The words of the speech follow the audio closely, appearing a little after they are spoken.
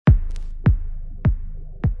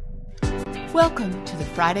Welcome to the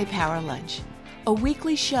Friday Power Lunch, a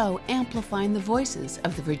weekly show amplifying the voices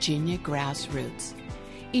of the Virginia grassroots.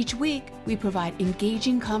 Each week, we provide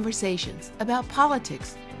engaging conversations about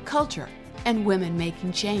politics, culture, and women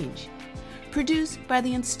making change. Produced by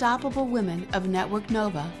the unstoppable women of Network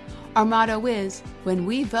Nova, our motto is, when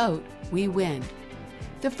we vote, we win.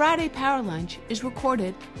 The Friday Power Lunch is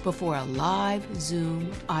recorded before a live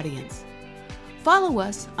Zoom audience. Follow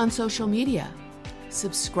us on social media.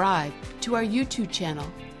 Subscribe to our YouTube channel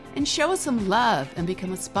and show us some love and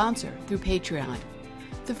become a sponsor through Patreon.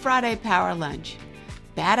 The Friday Power Lunch.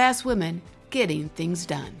 Badass women getting things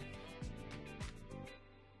done.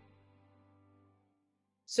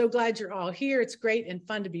 So glad you're all here. It's great and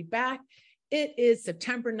fun to be back. It is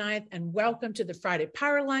September 9th, and welcome to the Friday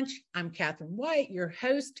Power Lunch. I'm Catherine White, your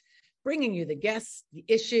host, bringing you the guests, the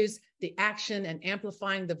issues, the action, and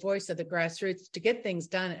amplifying the voice of the grassroots to get things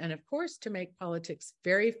done, and of course, to make politics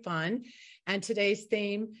very fun. And today's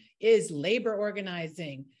theme is labor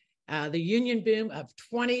organizing, the union boom of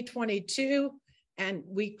 2022. And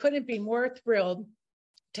we couldn't be more thrilled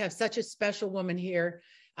to have such a special woman here,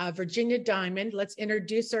 Virginia Diamond. Let's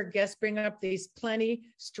introduce our guest, bring up these plenty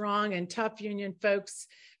strong and tough union folks.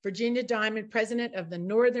 Virginia Diamond, president of the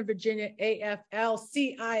Northern Virginia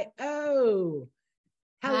AFL-CIO.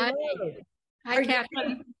 Hello. Hi,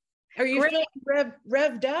 Catherine. Are you feeling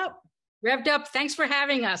revved up? Revved up. Thanks for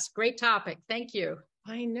having us. Great topic. Thank you.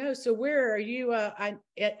 I know. So where are you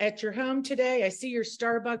at your home today? I see your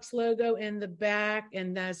Starbucks logo in the back,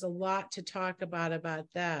 and there's a lot to talk about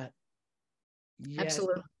that. Yes.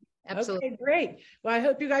 Absolutely. Absolutely. Okay, great. Well, I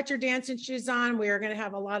hope you got your dancing shoes on. We are going to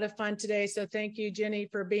have a lot of fun today. So thank you, Jenny,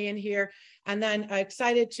 for being here. And then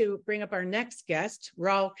excited to bring up our next guest,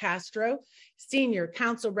 RAUL CASTRO, Senior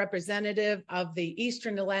Council Representative of the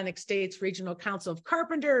Eastern Atlantic States Regional Council of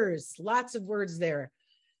Carpenters. Lots of words there.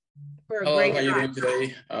 Hello, how are you doing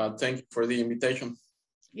today? Thank you for the invitation.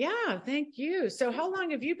 Yeah, thank you. So how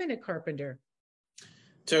long have you been a carpenter?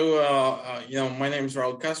 So, my name is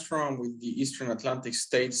RAUL CASTRO. I'm with the Eastern Atlantic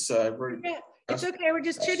States. Yeah, it's okay. We're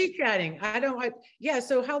just chitty-chatting.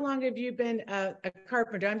 So how long have you been a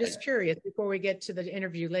carpenter? I'm just curious before we get to the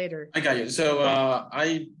interview later. I got you. So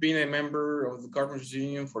I've been a member of the Carpenters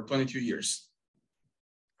Union for 22 years.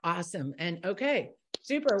 Awesome. And okay,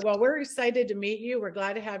 super. Well, we're excited to meet you. We're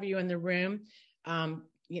glad to have you in the room.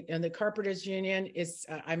 And the Carpenters Union is,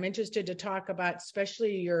 I'm interested to talk about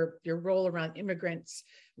especially your role around immigrants'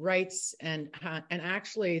 rights and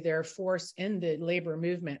actually their force in the labor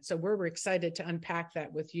movement. So we're excited to unpack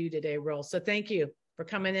that with you today, RAUL. So thank you for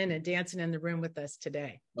coming in and dancing in the room with us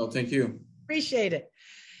today. Oh, thank you. Appreciate it.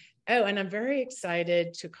 Oh, and I'm very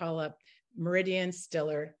excited to call up MERIDIAN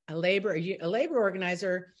STILLER, a labor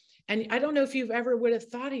organizer. And I don't know if you've ever would have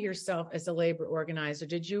thought of yourself as a labor organizer.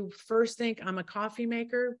 Did you first think I'm a coffee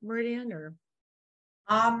maker, MERIDIAN, or?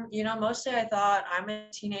 Mostly I thought I'm a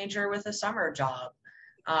teenager with a summer job.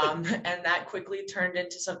 And that quickly turned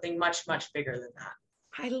into something much, much bigger than that.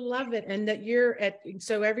 I love it. And that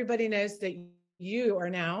so everybody knows that you are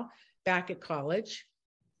now back at college.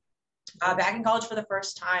 Back in college for the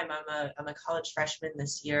first time. I'm a college freshman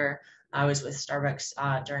this year. I was with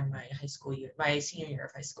Starbucks during my senior year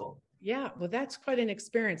of high school. Yeah, well, that's quite an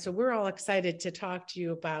experience. So we're all excited to talk to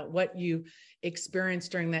you about what you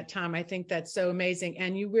experienced during that time. I think that's so amazing.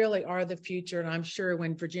 And you really are the future. And I'm sure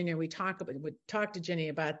when Virginia, we talk to Jenny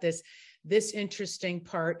about this interesting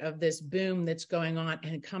part of this boom that's going on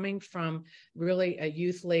and coming from really a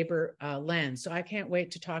youth labor lens. So I can't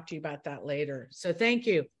wait to talk to you about that later. So thank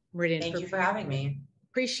you, MERIDIAN. Thank you for having me.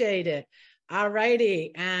 Appreciate it. All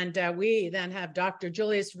righty. And we then have Dr.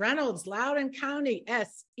 Julius Reynolds, Loudoun County,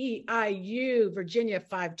 SEIU, Virginia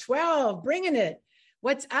 512, bringing it.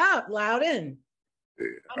 What's up, Loudoun? Hey,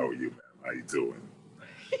 how are you, man? How you doing?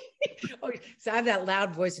 Oh, so I have that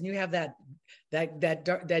loud voice and you have that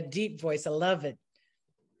deep voice. I love it.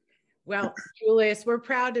 Well, Julius, we're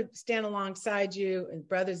proud to stand alongside you and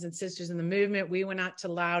brothers and sisters in the movement. We went out to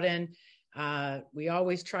Loudoun. We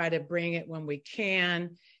always try to bring it when we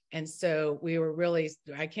can. And so we were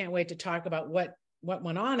I can't wait to talk about what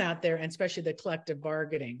went on out there, and especially the collective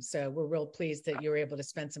bargaining. So we're real pleased that you were able to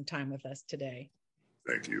spend some time with us today.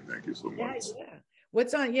 Thank you. Thank you so much. Yeah.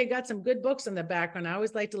 What's on? You got some good books in the background. I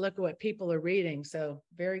always like to look at what people are reading. So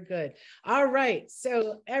very good. All right.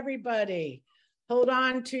 So everybody, hold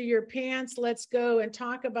on to your pants. Let's go and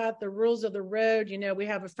talk about the rules of the road. You know, we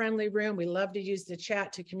have a friendly room. We love to use the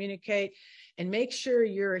chat to communicate, and make sure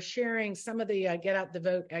you're sharing some of the get out the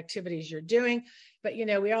vote activities you're doing. But, you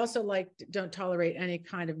know, we also don't tolerate any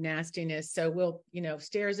kind of nastiness. So we'll, you know,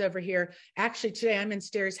 stairs over here. Actually, today I'm in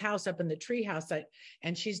Stairs' house up in the tree house,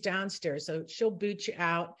 and she's downstairs. So she'll boot you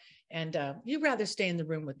out. And you'd rather stay in the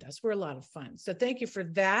room with us. We're a lot of fun. So thank you for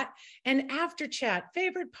that. And after chat,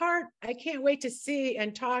 favorite part, I can't wait to see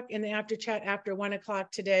and talk in the after chat after 1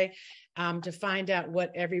 o'clock today to find out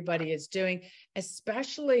what everybody is doing,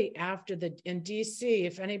 especially after in DC.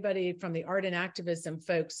 If anybody from the art and activism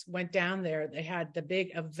folks went down there, they had the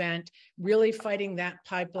big event really fighting that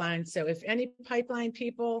pipeline. So if any pipeline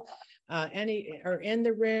people any are in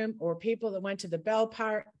the room, or people that went to the Bell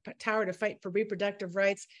Tower to fight for reproductive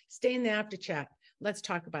rights, stay in the after chat. Let's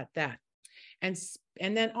talk about that. And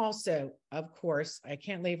then also, of course, I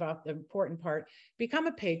can't leave off the important part, become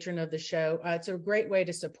a patron of the show. It's a great way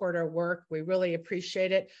to support our work. We really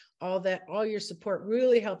appreciate it. All your support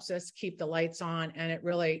really helps us keep the lights on, and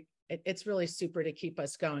it's really super to keep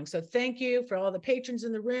us going. So thank you for all the patrons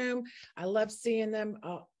in the room. I love seeing them.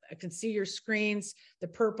 I can see your screens, the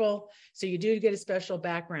purple. So you do get a special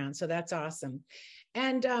background. So that's awesome.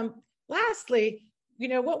 And lastly, you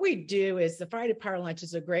know, what we do is the Friday Power Lunch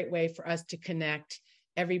is a great way for us to connect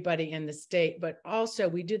everybody in the state, but also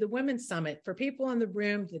we do the Women's Summit. For people in the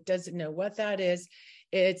room that doesn't know what that is,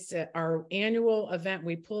 it's our annual event.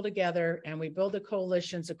 We pull together and we build the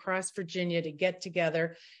coalitions across Virginia to get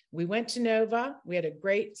together. We went to Nova, we had a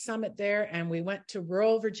great summit there, and we went to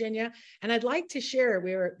rural Virginia. And I'd like to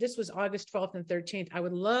share, this was August 12th and 13th. I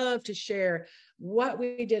would love to share what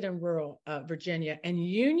we did in rural Virginia. And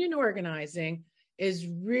union organizing is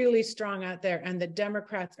really strong out there, and the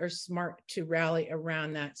Democrats are smart to rally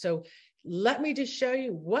around that. So let me just show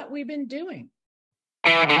you what we've been doing.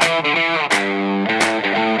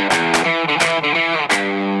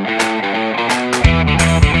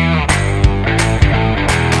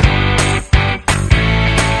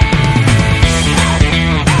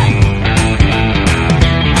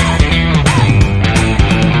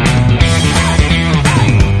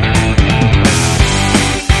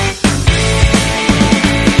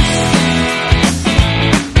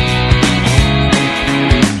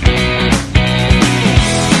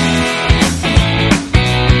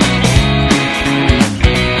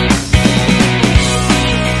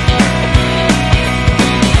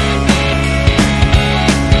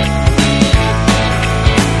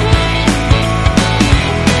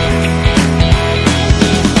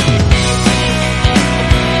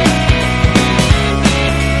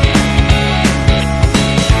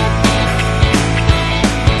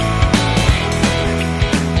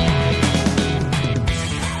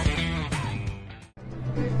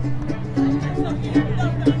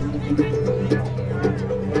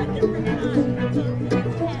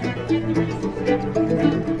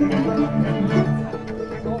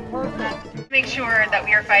 Make sure that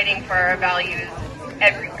we are fighting for our values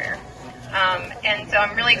everywhere. And so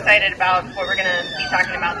I'm really excited about what we're going to be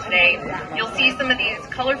talking about today. You'll see some of these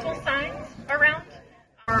colorful signs around.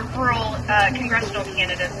 Our rural congressional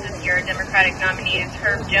candidates this year, Democratic nominees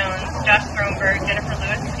Herb Jones, Josh Thronberg, Jennifer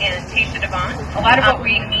Lewis, and Taisha Devon. A lot of what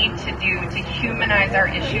we need to do to humanize our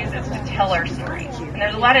issues is to tell our stories. And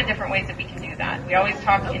there's a lot of different ways that we can do that. We always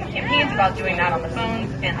talk in campaigns about doing that on the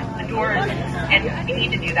phones and the doors, and we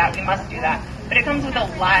need to do that. We must do that. But it comes with a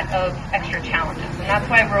lot of extra challenges, and that's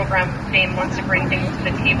why Rural Brown wants to bring things to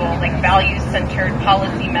the table, like values-centered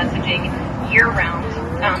policy messaging year-round,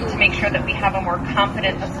 to make sure that we have a more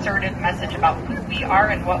confident, assertive message about who we are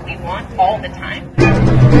and what we want all the time.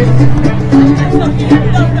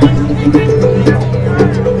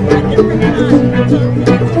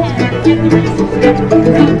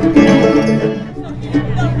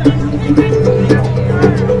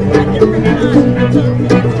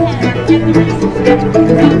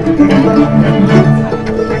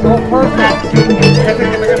 Oh, perfect.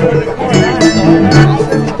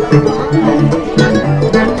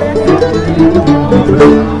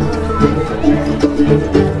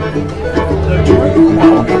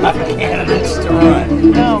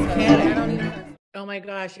 Oh my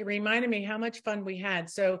gosh, it reminded me how much fun we had.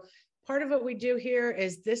 So part of what we do here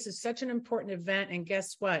is this is such an important event. And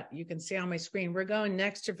guess what? You can see on my screen, we're going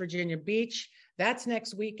next to Virginia Beach. That's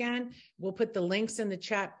next weekend. We'll put the links in the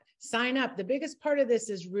chat. Sign up. The biggest part of this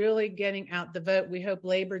is really getting out the vote. We hope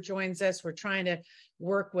labor joins us. We're trying to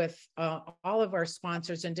work with all of our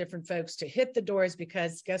sponsors and different folks to hit the doors,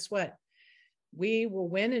 because guess what? We will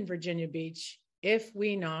win in Virginia Beach if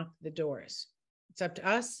we knock the doors. It's up to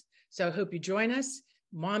us. So I hope you join us.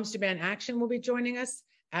 Moms Demand Action will be joining us,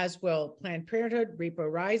 as will Planned Parenthood,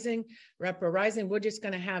 Repo Rising. We're just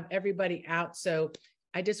going to have everybody out. So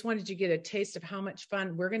I just wanted you to get a taste of how much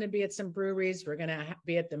fun. We're going to be at some breweries. We're going to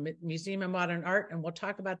be at the Museum of Modern Art, and we'll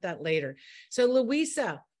talk about that later. So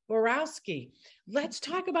Louisa Borowski, let's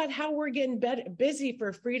talk about how we're getting busy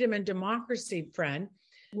for freedom and democracy, friend.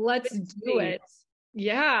 Let's do it.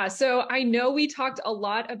 Yeah, so I know we talked a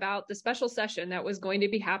lot about the special session that was going to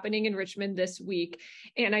be happening in Richmond this week,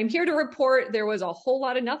 and I'm here to report there was a whole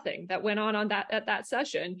lot of nothing that went on that at that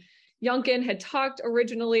session. Youngkin had talked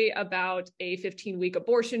originally about a 15-week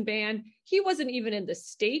abortion ban. He wasn't even in the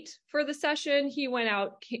state for the session. He went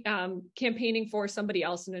out campaigning for somebody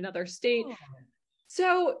else in another state. Oh.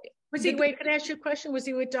 So was he, wait, can I ask you a question? Was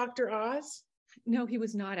he with Dr. Oz? No, he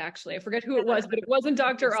was not actually. I forget who it was, but it wasn't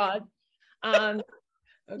Dr. Oz. Okay.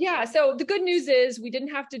 Yeah, so the good news is we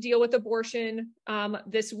didn't have to deal with abortion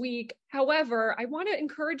this week. However, I want to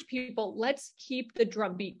encourage people, let's keep the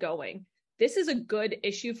drumbeat going. This is a good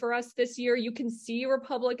issue for us this year. You can see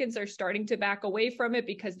Republicans are starting to back away from it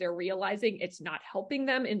because they're realizing it's not helping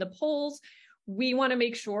them in the polls. We want to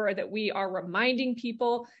make sure that we are reminding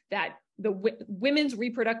people that the women's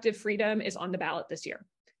reproductive freedom is on the ballot this year.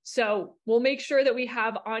 So we'll make sure that we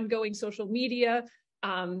have ongoing social media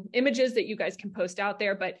images that you guys can post out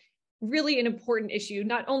there, but really an important issue,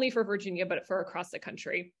 not only for Virginia, but for across the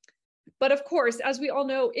country. But of course, as we all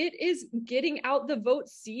know, it is getting out the vote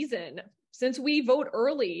season. Since we vote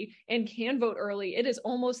early and can vote early, it is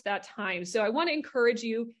almost that time. So I want to encourage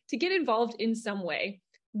you to get involved in some way.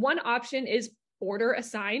 One option is order a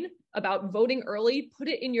sign about voting early, put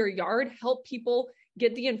it in your yard, help people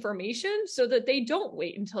get the information so that they don't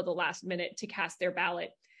wait until the last minute to cast their ballot.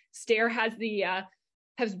 Stair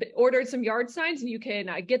has ordered some yard signs, and you can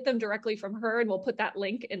get them directly from her, and we'll put that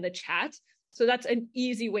link in the chat. So that's an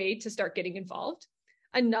easy way to start getting involved.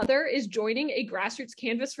 Another is joining a grassroots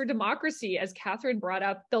canvas for democracy. As Catherine brought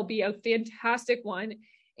up, there'll be a fantastic one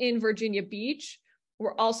in Virginia Beach.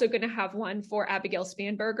 We're also going to have one for Abigail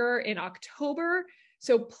Spanberger in October.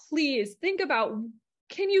 So please think about,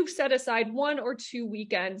 can you set aside 1 or 2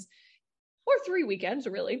 weekends, or 3 weekends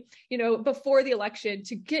really, before the election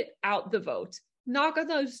to get out the vote? Knock on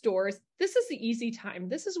those doors. This is the easy time.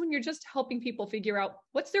 This is when you're just helping people figure out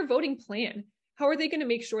what's their voting plan. How are they going to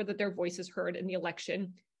make sure that their voice is heard in the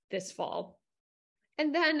election this fall?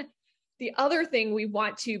 And then the other thing we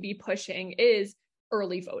want to be pushing is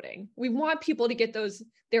early voting. We want people to get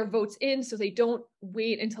their votes in so they don't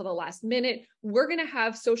wait until the last minute. We're going to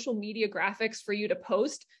have social media graphics for you to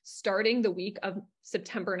post starting the week of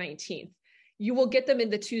September 19th. You will get them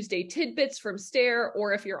in the Tuesday tidbits from Stair,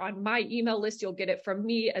 or if you're on my email list, you'll get it from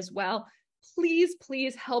me as well. Please,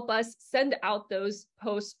 please help us send out those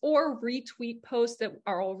posts or retweet posts that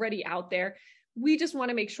are already out there. We just want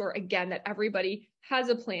to make sure, again, that everybody has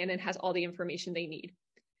a plan and has all the information they need.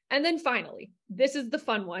 And then finally, this is the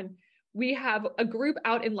fun one. We have a group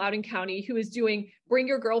out in Loudoun County who is doing Bring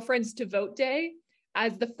Your Girlfriends to Vote Day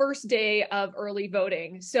as the first day of early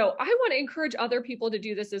voting. So I want to encourage other people to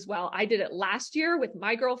do this as well. I did it last year with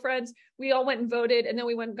my girlfriends. We all went and voted, and then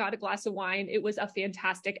we went and got a glass of wine. It was a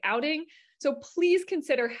fantastic outing. So please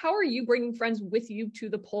consider, how are you bringing friends with you to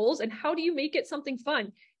the polls, and how do you make it something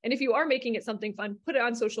fun? And if you are making it something fun, put it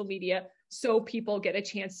on social media so people get a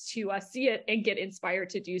chance to see it and get inspired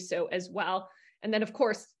to do so as well. And then, of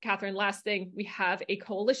course, Catherine, last thing, we have a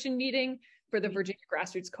coalition meeting for the Virginia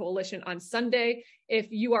Grassroots Coalition on Sunday.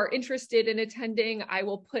 If you are interested in attending, I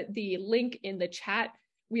will put the link in the chat.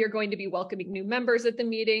 We are going to be welcoming new members at the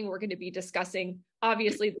meeting. We're going to be discussing,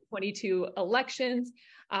 obviously, the 22 elections.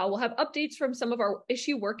 We'll have updates from some of our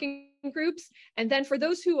issue working groups. And then for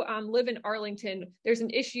those who live in Arlington, there's an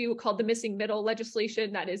issue called the missing middle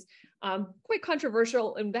legislation that is quite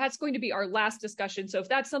controversial, and that's going to be our last discussion. So if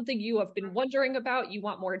that's something you have been wondering about, you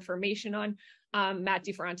want more information on, Matt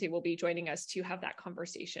DeFerrante will be joining us to have that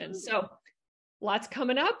conversation. So lots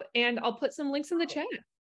coming up, and I'll put some links in the chat.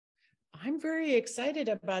 I'm very excited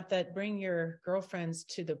about that. Bring your girlfriends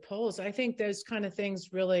to the polls. I think those kind of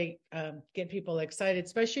things really get people excited,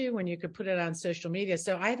 especially when you could put it on social media.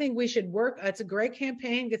 So I think we should work. It's a great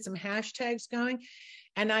campaign, get some hashtags going.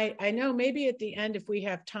 And I know maybe at the end, if we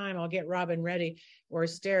have time, I'll get Robin ready. or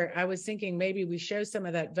stare. I was thinking maybe we show some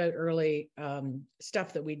of that vote early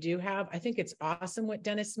stuff that we do have. I think it's awesome what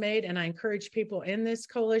Dennis made, and I encourage people in this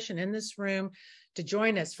coalition, in this room, to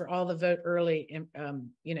join us for all the vote early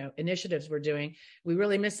initiatives we're doing. We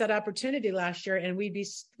really missed that opportunity last year, and it'd be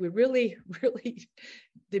silly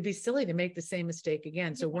to make the same mistake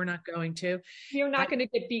again. So we're not going to. You're not going to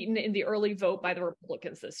get beaten in the early vote by the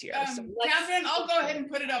Republicans this year. So Catherine, I'll go ahead and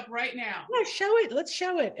put it up right now. Yeah, show it. Let's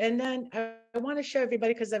show it. And then I want to show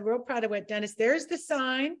everybody, because I'm real proud of what Dennis, there's the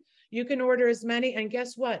sign. You can order as many, and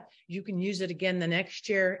guess what? You can use it again the next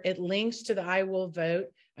year. It links to the I Will Vote.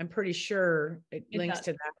 I'm pretty sure it links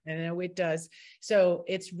to that. I know it does. So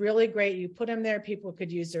it's really great. You put them there, people could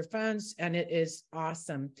use their phones, and it is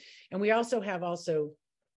awesome. And we also have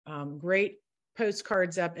great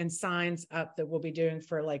postcards up and signs up that we'll be doing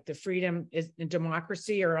for like the freedom and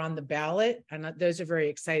democracy are on the ballot. And those are very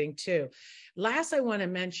exciting too. Last, I want to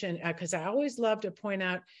mention, because I always love to point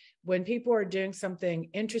out when people are doing something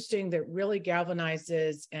interesting that really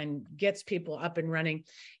galvanizes and gets people up and running.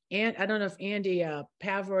 And I don't know if Andy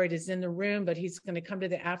Pavroid is in the room, but he's going to come to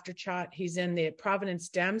the after chat. He's in the Providence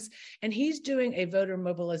Dems, and he's doing a voter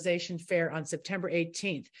mobilization fair on September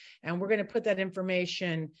 18th. And we're going to put that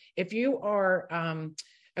information. If you are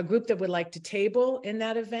a group that would like to table in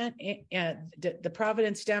that event, the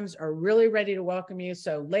Providence Dems are really ready to welcome you.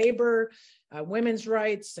 So labor, women's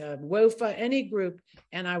rights, WOFA, any group,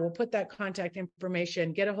 and I will put that contact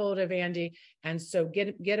information, get a hold of Andy, and so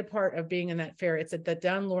get a part of being in that fair. It's at the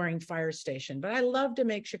Dunn-Loring Fire Station. But I love to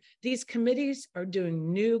make sure these committees are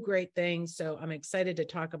doing new great things, so I'm excited to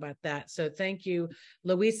talk about that. So thank you,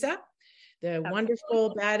 Louisa, the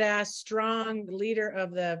wonderful, badass, strong leader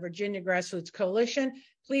of the Virginia Grassroots Coalition.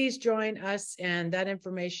 Please join us, and that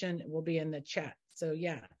information will be in the chat. So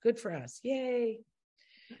yeah, good for us. Yay.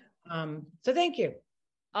 So thank you.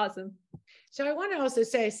 Awesome. So I want to also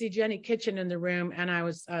say, I see Jenny Kitchen in the room, and I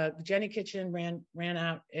was, Jenny Kitchen ran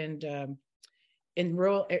out and in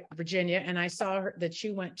rural Virginia, and I saw that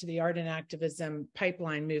she went to the art and activism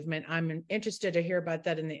pipeline movement. I'm interested to hear about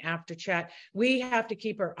that in the after chat. We have to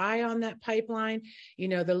keep our eye on that pipeline. You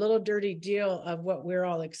know, the little dirty deal of what we're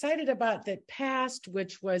all excited about that passed,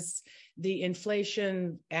 which was the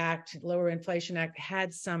Inflation Act, Lower Inflation Act,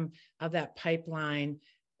 had some of that pipeline,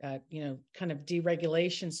 kind of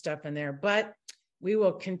deregulation stuff in there. But we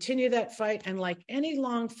will continue that fight. And like any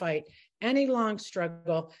long fight, any long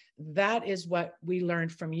struggle, that is what we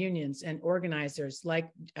learned from unions and organizers like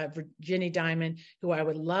Ginny Diamond, who I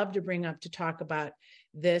would love to bring up to talk about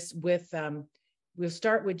this with, we'll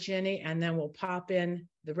start with Ginny and then we'll pop in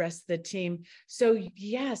the rest of the team. So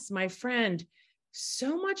yes, my friend,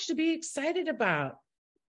 so much to be excited about.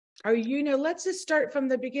 Let's just start from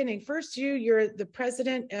the beginning. First, you're the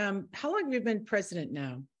president. How long have you been president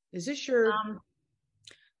now? Is this your...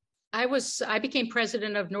 I became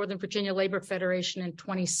president of Northern Virginia Labor Federation in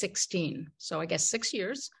 2016. So I guess 6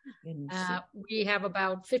 years. We have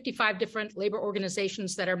about 55 different labor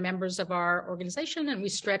organizations that are members of our organization, and we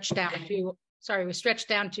stretch down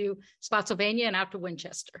to Spotsylvania and out to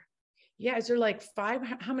Winchester. Yeah, is there like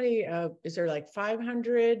is there like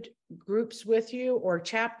 500 groups with you or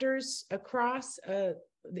chapters across the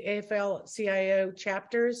AFL-CIO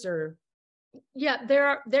chapters, or? Yeah, there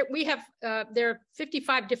are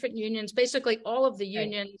 55 different unions. Basically, all of the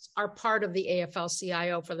unions are part of the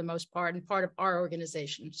AFL-CIO for the most part, and part of our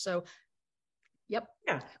organization. So, yep.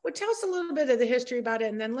 Yeah. Well, tell us a little bit of the history about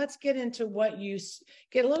it, and then let's get into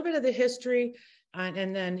get a little bit of the history,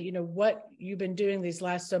 and then what you've been doing these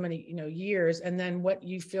last so many years, and then what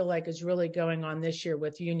you feel like is really going on this year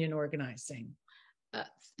with union organizing.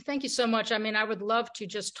 Thank you so much. I mean, I would love to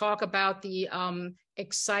just talk about the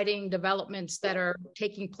exciting developments that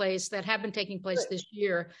have been taking place this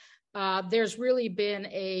year. There's really been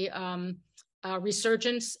a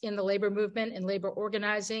resurgence in the labor movement and labor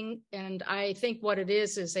organizing. And I think what it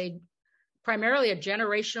is primarily a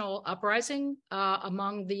generational uprising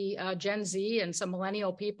among the Gen Z and some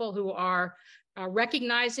millennial people who are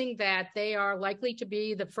recognizing that they are likely to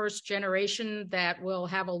be the first generation that will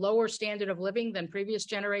have a lower standard of living than previous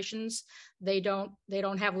generations. They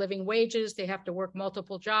don't have living wages. They have to work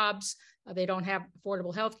multiple jobs. They don't have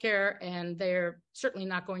affordable health care, and they're certainly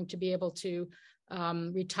not going to be able to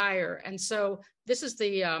retire. And so this is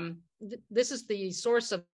the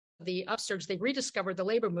source of the upsurge. They've rediscovered the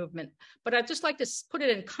labor movement. But I'd just like to put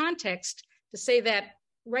it in context to say that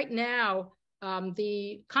right now,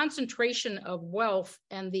 the concentration of wealth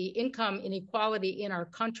and the income inequality in our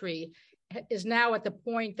country is now at the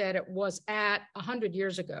point that it was at 100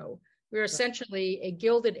 years ago. We're essentially a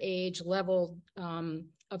Gilded Age level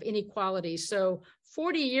of inequality. So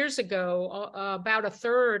 40 years ago, about a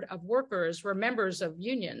third of workers were members of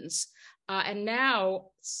unions. And now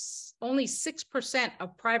only 6%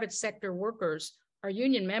 of private sector workers are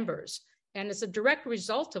union members. And as a direct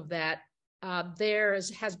result of that, there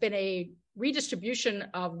has been a redistribution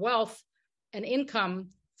of wealth and income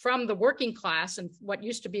from the working class and what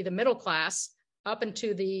used to be the middle class up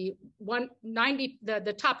into the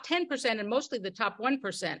top 10% and mostly the top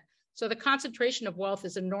 1%. So the concentration of wealth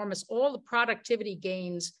is enormous. All the productivity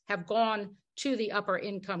gains have gone to the upper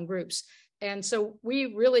income groups. And so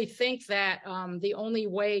we really think that the only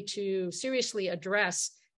way to seriously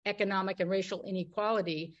address economic and racial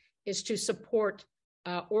inequality is to support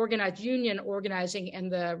union organizing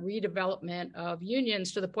and the redevelopment of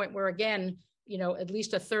unions to the point where, again, at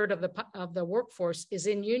least a third of the workforce is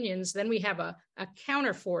in unions. Then we have a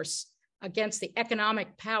counterforce against the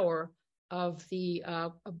economic power of the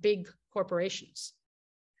big corporations.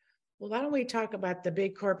 Well, why don't we talk about the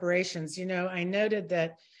big corporations? I noted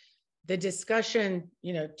that the discussion,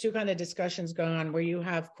 two kind of discussions going on where you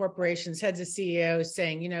have corporations, heads of CEOs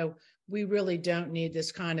saying, we really don't need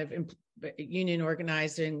this kind of union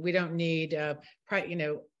organizing. We don't need,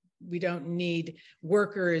 we don't need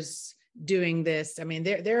workers doing this. I mean,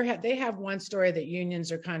 they have one story that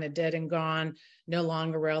unions are kind of dead and gone, no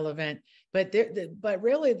longer relevant. But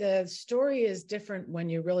really, the story is different when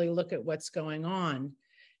you really look at what's going on.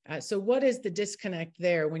 So what is the disconnect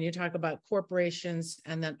there when you talk about corporations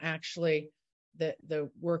and then actually the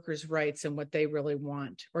workers' rights and what they really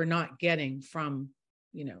want or not getting from,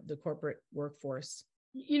 the corporate workforce?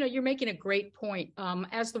 You're making a great point.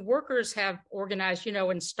 As the workers have organized, in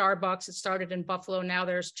Starbucks, it started in Buffalo. Now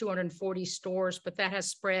there's 240 stores, but that has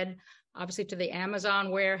spread obviously to the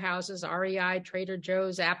Amazon warehouses, REI, Trader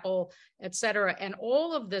Joe's, Apple, et cetera. And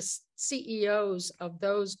all of the CEOs of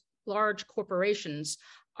those large corporations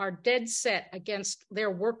are dead set against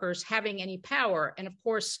their workers having any power. And of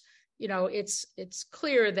course, it's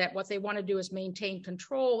clear that what they want to do is maintain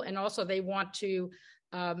control. And also they want to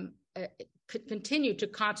continue to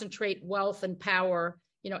concentrate wealth and power,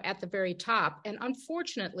 at the very top. And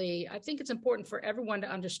unfortunately, I think it's important for everyone to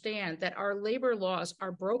understand that our labor laws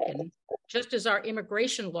are broken, just as our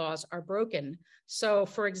immigration laws are broken. So,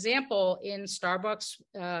 for example, in Starbucks,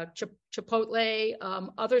 Chipotle,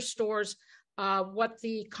 other stores, what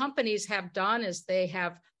the companies have done is they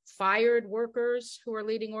have fired workers who are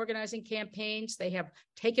leading organizing campaigns. They have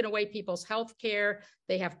taken away people's health care.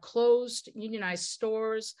 They have closed unionized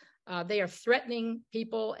stores. They are threatening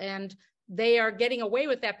people, and they are getting away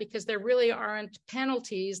with that because there really aren't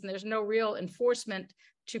penalties and there's no real enforcement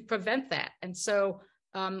to prevent that. And so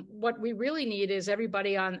what we really need is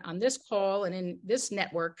everybody on this call and in this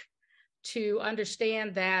network to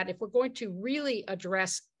understand that if we're going to really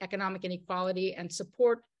address economic inequality and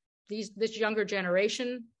support this younger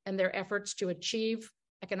generation and their efforts to achieve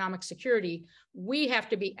economic security, we have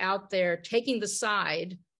to be out there taking the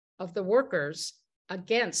side of the workers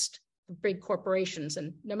against the big corporations.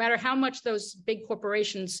 And no matter how much those big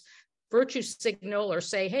corporations virtue signal or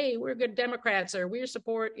say, hey, we're good Democrats, or we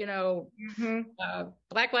support,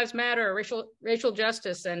 Black Lives Matter, or racial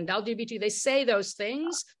justice and LGBT, they say those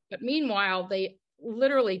things, but meanwhile, they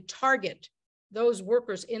literally target those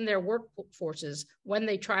workers in their workforces when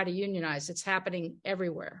they try to unionize. It's happening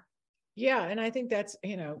everywhere. Yeah, and I think that's,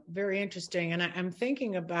 very interesting. And I'm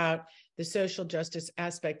thinking about the social justice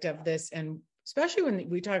aspect of this, and especially when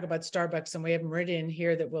we talk about Starbucks, and we have Meridian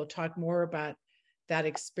here that will talk more about that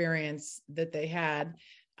experience that they had.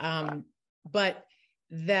 But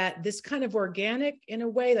that this kind of organic, in a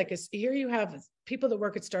way, like here you have people that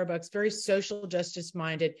work at Starbucks, very social justice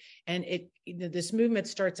minded, and this movement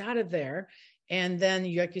starts out of there. And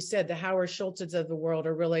then, like you said, the Howard Schultzes of the world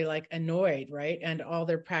are really like annoyed, right? And all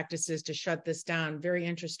their practices to shut this down. Very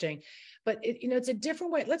interesting. But it's a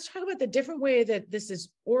different way. Let's talk about the different way that this is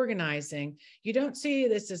organizing. You don't see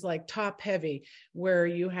this as like top heavy, where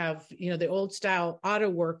you have, the old style auto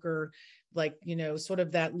worker, like, sort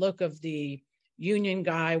of that look of the union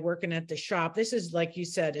guy working at the shop. This is, like you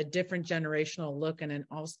said, a different generational look, and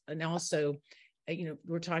also,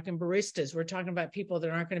 we're talking baristas. We're talking about people that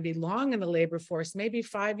aren't going to be long in the labor force, maybe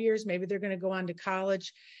 5 years, maybe they're going to go on to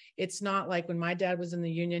college. It's not like when my dad was in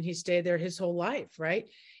the union, he stayed there his whole life, right?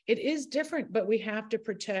 It is different, but we have to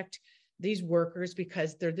protect these workers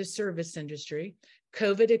because they're the service industry.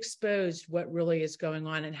 COVID exposed what really is going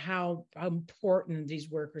on and how important these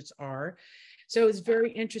workers are. So it's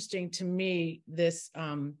very interesting to me, this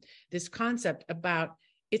concept about,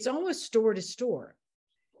 it's almost store to store.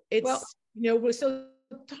 So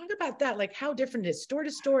talk about that, like how different it is store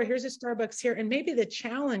to store. Here's a Starbucks here, and maybe the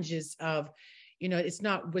challenges of, it's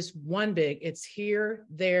not just one big, it's here,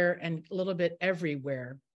 there, and a little bit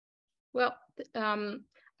everywhere. Well,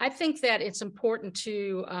 I think that it's important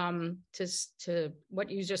to what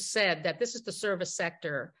you just said, that this is the service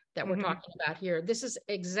sector that we're talking about here. This is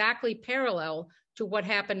exactly parallel to what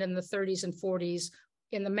happened in the 30s and 40s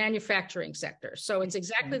in the manufacturing sector. So it's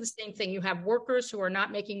exactly the same thing. You have workers who are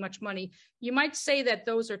not making much money. You might say that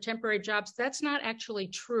those are temporary jobs. That's not actually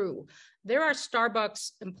true. There are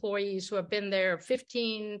Starbucks employees who have been there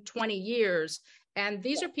 15, 20 years. And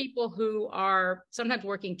these are people who are sometimes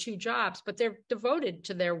working 2 jobs, but they're devoted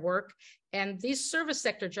to their work. And these service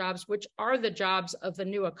sector jobs, which are the jobs of the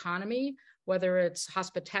new economy, whether it's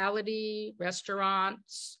hospitality,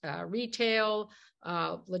 restaurants, retail,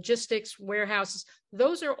 logistics, warehouses,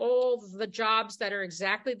 those are all the jobs that are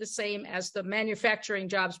exactly the same as the manufacturing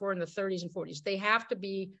jobs were in the 30s and 40s. They have to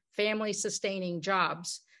be family sustaining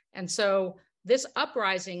jobs. And so this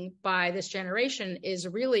uprising by this generation is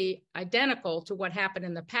really identical to what happened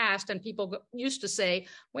in the past. And people used to say,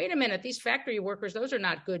 wait a minute, these factory workers, those are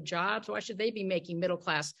not good jobs. Why should they be making middle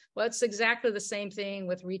class? Well, it's exactly the same thing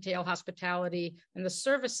with retail, hospitality, and the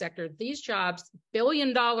service sector. These jobs,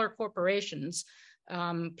 billion-dollar corporations,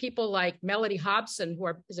 people like Melody Hobson,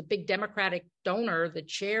 who is a big Democratic donor, the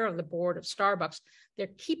chair of the board of Starbucks, they're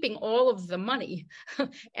keeping all of the money.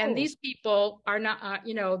 And these people are not,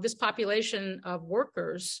 this population of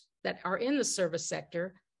workers that are in the service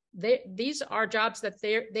sector, these are jobs that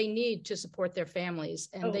they need to support their families,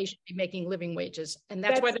 and they should be making living wages. And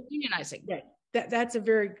that's why they're unionizing. Yeah. That's a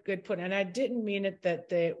very good point. And I didn't mean it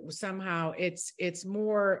that somehow it's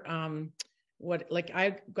more,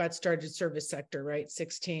 I got started service sector, right?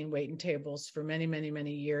 16 waiting tables for many, many,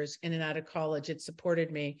 many years in and out of college. It supported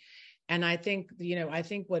me. And I think, I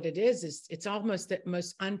think what it is it's almost the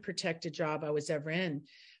most unprotected job I was ever in.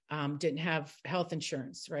 Didn't have health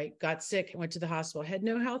insurance, right? Got sick, went to the hospital, had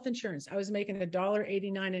no health insurance. I was making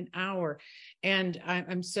 $1.89 an hour. And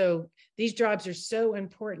these jobs are so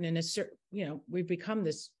important. And we've become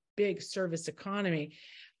this big service economy.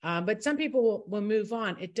 But some people will move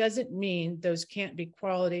on. It doesn't mean those can't be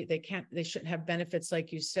quality. They shouldn't have benefits,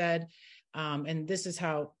 like you said. And this is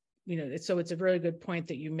how, so it's a really good point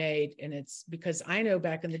that you made. And it's because I know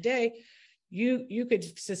back in the day, you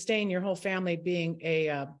could sustain your whole family being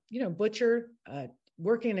a, butcher,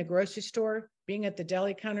 working in a grocery store, being at the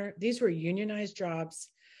deli counter. These were unionized jobs.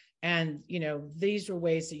 And, these are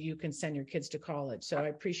ways that you can send your kids to college. So I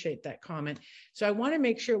appreciate that comment. So I want to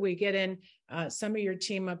make sure we get in some of your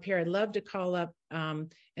team up here. I'd love to call up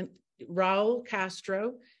and RAUL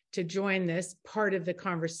CASTRO to join this part of the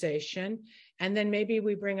conversation. And then maybe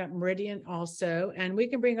we bring up Meridian also, and we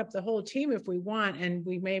can bring up the whole team if we want, and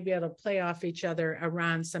we may be able to play off each other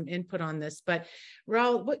around some input on this. But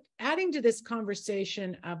RAUL, adding to this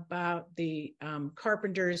conversation about the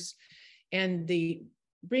Carpenters and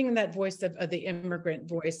bringing that voice of the immigrant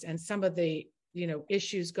voice and some of the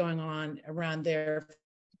issues going on around there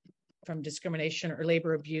from discrimination or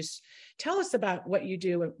labor abuse. Tell us about what you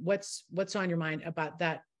do and what's on your mind about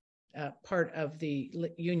that part of the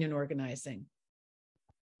union organizing.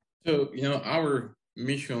 So, our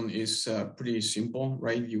mission is pretty simple,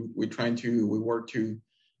 right? We work to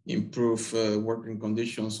improve working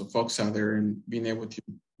conditions of folks out there and being able to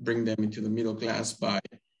bring them into the middle class by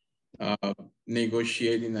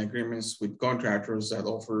negotiating agreements with contractors that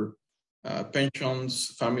offer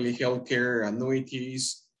pensions, family health care,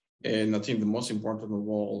 annuities, and I think the most important of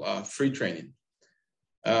all, free training.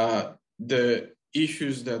 The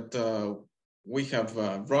issues that we have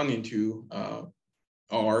run into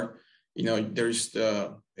are, there's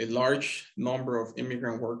a large number of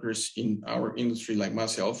immigrant workers in our industry like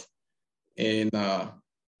myself, and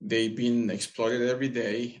they've been exploited every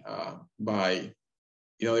day by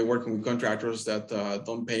they're working with contractors that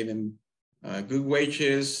don't pay them good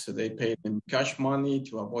wages. They pay them cash money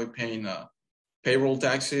to avoid paying payroll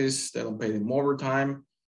taxes. They don't pay them overtime.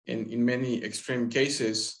 And in many extreme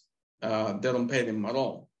cases, they don't pay them at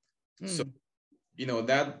all. So,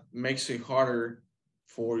 that makes it harder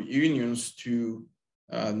for unions to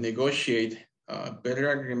negotiate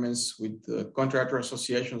better agreements with the contractor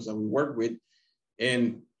associations that we work with.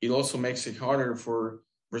 And it also makes it harder for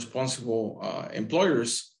responsible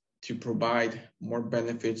employers to provide more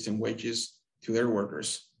benefits and wages to their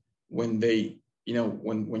workers when they,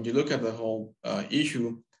 when you look at the whole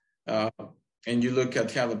issue and you look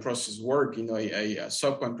at how the process works, a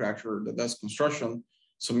subcontractor that does construction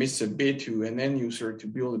submits a bid to an end user to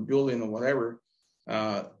build a building or whatever,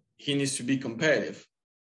 he needs to be competitive.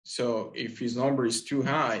 So if his number is too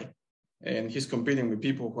high and he's competing with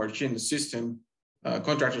people who are cheating the system,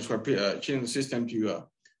 contractors who are cheating the system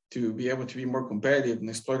to be able to be more competitive in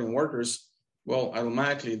exploiting workers, well,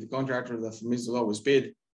 automatically the contractor that submits the lowest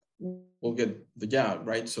bid will get the job,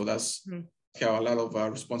 right? So that's how a lot of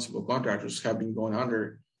responsible contractors have been going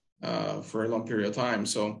under for a long period of time.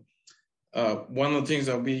 So one of the things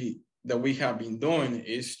that we have been doing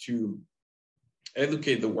is to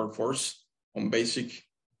educate the workforce on basic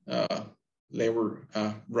labor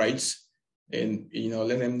rights, and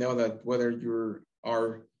let them know that whether you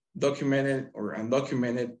are documented or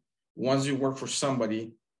undocumented, once you work for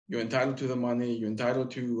somebody, you're entitled to the money, you're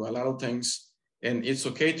entitled to a lot of things, and it's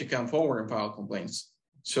okay to come forward and file complaints.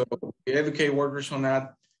 So we educate workers on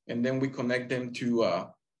that, and then we connect them to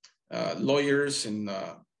lawyers and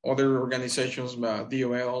other organizations,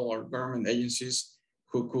 DOL or government agencies,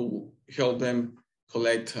 who could help them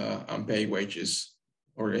collect unpaid wages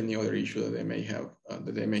or any other issue that they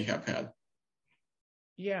may have had.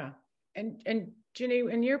 Yeah, and Ginny,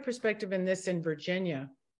 in your perspective in Virginia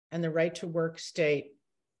and the right to work state,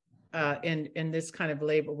 in this kind of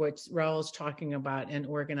labor, what Raul is talking about and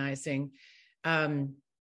organizing, what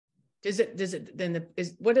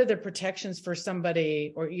are the protections for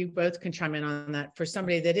somebody, or you both can chime in on that, for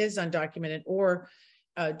somebody that is undocumented or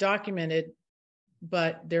documented,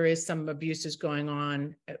 but there is some abuses going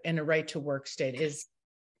on in a right to work state, is,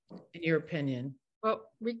 in your opinion? Well,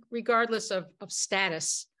 regardless of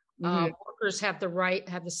status, workers have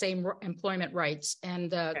the same employment rights.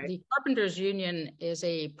 And the Carpenters Union is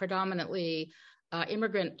a predominantly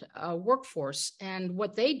immigrant workforce. And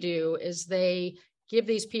what they do is they give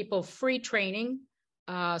these people free training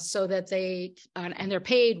so that and they're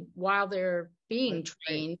paid while they're being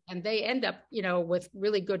trained, and they end up, with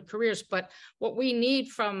really good careers. But what we need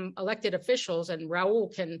from elected officials, and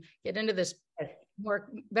Raul can get into this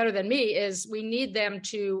better than me, is we need them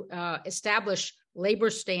to establish labor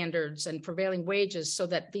standards and prevailing wages so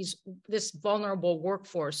that this vulnerable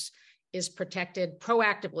workforce is protected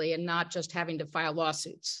proactively and not just having to file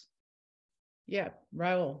lawsuits. Yeah,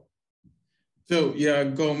 Raul. So yeah,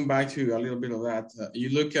 going back to a little bit of that, you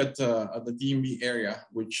look at the DMV area,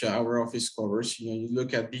 which our office covers. You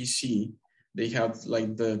look at DC, they have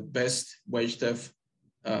like the best wage theft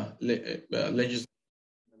legislation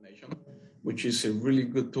in the nation, which is a really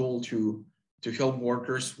good tool to help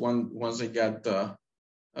workers once they got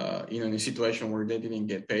in a situation where they didn't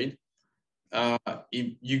get paid.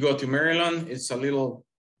 If you go to Maryland, it's a little,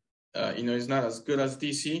 it's not as good as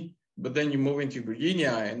DC, but then you move into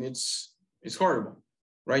Virginia and it's horrible,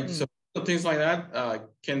 right? So things like that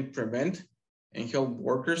can prevent and help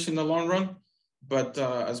workers in the long run. But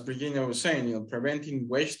as Virginia was saying, preventing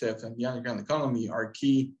wage theft and the underground economy are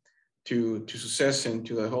key to success and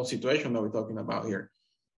to the whole situation that we're talking about here.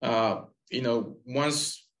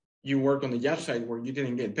 Once you work on the job site where you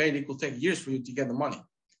didn't get paid, it could take years for you to get the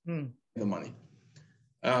money.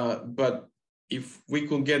 But if we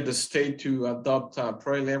could get the state to adopt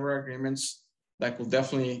pro-labor agreements, that could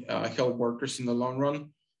definitely help workers in the long run.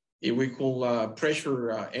 If we could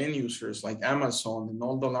pressure end users like Amazon and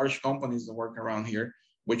all the large companies that work around here,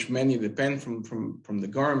 which many depend from the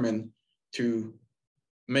government to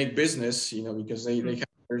make business, because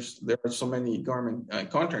there are so many government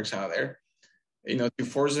contracts out there, to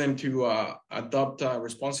force them to adopt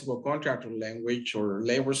responsible contractor language or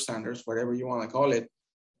labor standards, whatever you want to call it,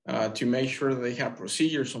 to make sure that they have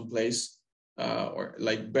procedures in place, or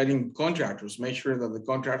like vetting contractors, make sure that the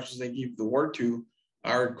contractors they give the work to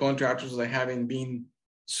are contractors that haven't been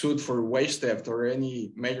sued for wage theft or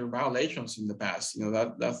any major violations in the past.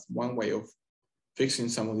 That's one way of fixing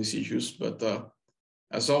some of these issues. But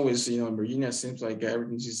as always, in Virginia, it seems like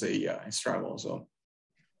everything is a struggle. So.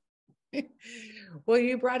 Well,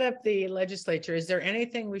 you brought up the legislature. Is there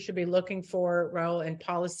anything we should be looking for, Raul, in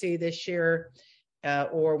policy this year,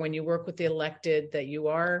 or when you work with the elected, that you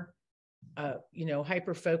are,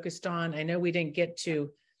 hyper focused on? I know we didn't get to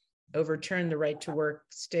overturn the right to work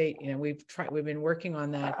state. We've been working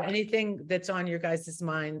on that. But anything that's on your guys'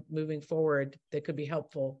 mind moving forward that could be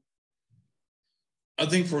helpful? I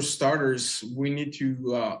think for starters, we need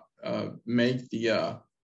to make the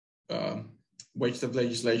wage theft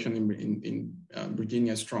legislation in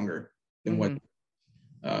Virginia stronger than what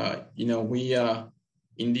we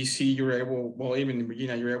in DC you're able, well, even in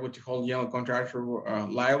Virginia, you're able to hold general contractor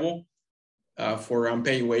liable for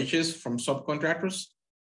unpaid wages from subcontractors.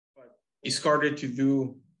 But it's harder to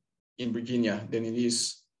do in Virginia than it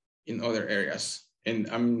is in other areas.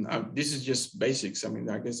 And this is just basics. I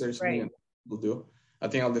guess there's something people do. I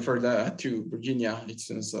think I'll defer that to Virginia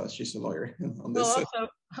since she's a lawyer on this. Well,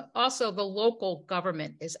 also the local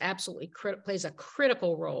government is absolutely plays a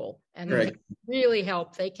critical role, and they really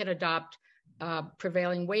help. They can adopt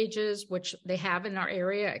prevailing wages, which they have in our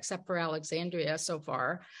area, except for Alexandria so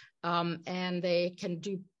far. And they can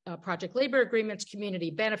do project labor agreements,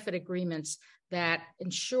 community benefit agreements that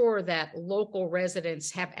ensure that local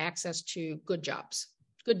residents have access to good jobs,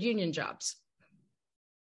 good union jobs.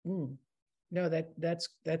 No,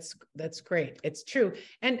 that's great. It's true.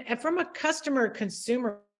 And from a customer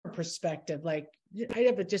consumer perspective, like I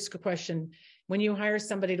have just a question. When you hire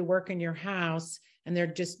somebody to work in your house and they're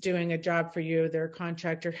just doing a job for you, they're a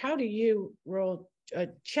contractor, how do you roll a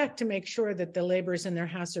check to make sure that the laborers in their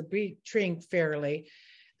house are treated fairly,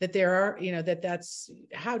 that there are, that's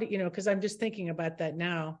how do, because I'm just thinking about that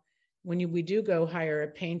now. When we do go hire a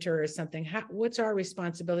painter or something, what's our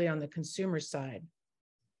responsibility on the consumer side?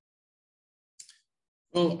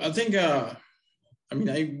 Well, I think,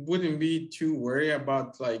 I wouldn't be too worried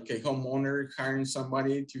about like a homeowner hiring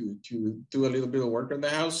somebody to do a little bit of work on the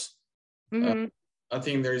house. I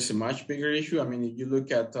think there is a much bigger issue. I mean, if you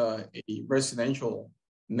look at a residential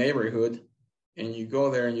neighborhood and you go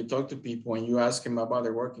there and you talk to people and you ask them about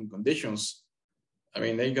their working conditions, I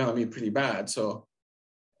mean, they're going to be pretty bad. So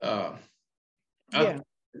it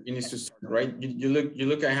needs to start, right? You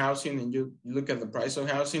look at housing and you look at the price of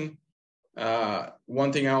housing.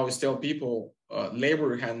 One thing I always tell people,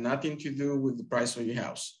 labor had nothing to do with the price of your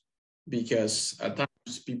house, because at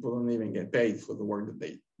times people don't even get paid for the work that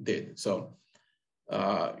they did. So,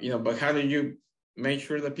 but how do you make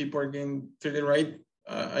sure that people are getting treated right?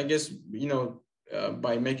 I guess,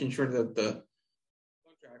 by making sure that the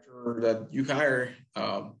contractor that you hire,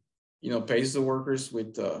 pays the workers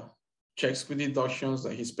with checks with deductions,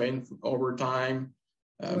 that he's paying for overtime.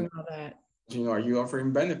 Doing all that. Are you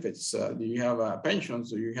offering benefits? Do you have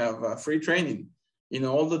pensions? Do you have free training?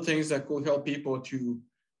 All the things that could help people to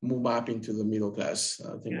move up into the middle class.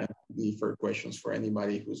 I think that would be fair questions for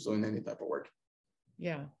anybody who's doing any type of work.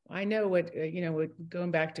 Yeah, I know what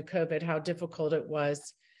going back to COVID, how difficult it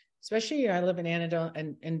was, especially I live in Annandale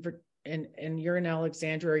and you're in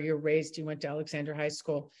Alexandria, you went to Alexandria High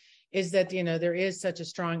School, is that, there is such a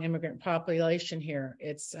strong immigrant population here.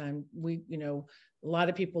 It's, a lot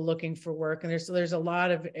of people looking for work, and there's a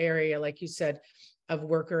lot of area, like you said, of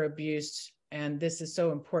worker abuse. And this is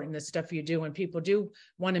so important, the stuff you do when people do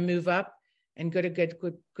want to move up and get a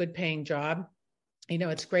good paying job.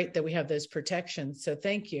 It's great that we have those protections. So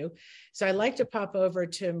thank you. So I'd like to pop over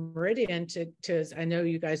to Meridian to I know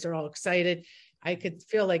you guys are all excited. I could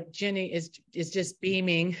feel like Ginny is just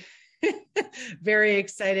beaming, very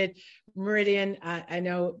excited. Meridian, I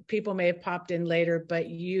know people may have popped in later,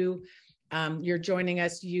 but you're joining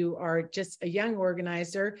us. You are just a young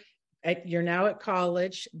organizer. You're now at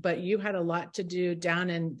college, but you had a lot to do down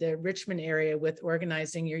in the Richmond area with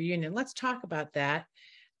organizing your union. Let's talk about that.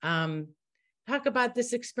 Talk about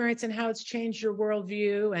this experience and how it's changed your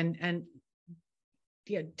worldview, and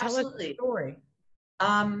tell us the story.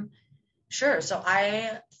 Sure. So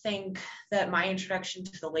I think that my introduction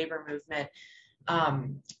to the labor movement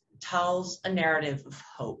tells a narrative of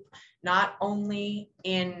hope, not only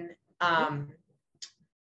in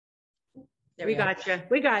we got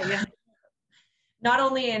you. Not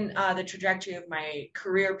only in the trajectory of my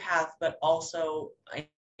career path, but also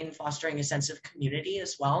in fostering a sense of community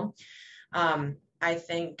as well. I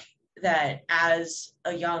think that as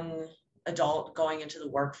a young adult going into the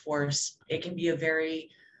workforce, it can be a very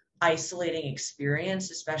isolating experience,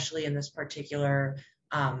 especially in this particular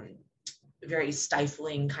very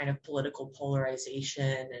stifling kind of political polarization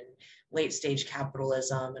and late stage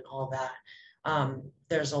capitalism and all that.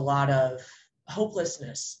 There's a lot of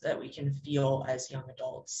hopelessness that we can feel as young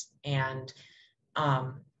adults. And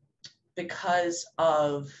because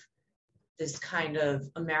of this kind of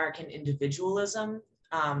American individualism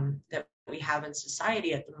that we have in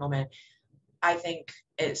society at the moment, I think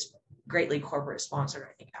it's greatly corporate sponsored.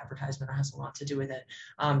 I think advertisement has a lot to do with it.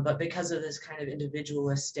 But because of this kind of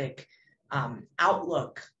individualistic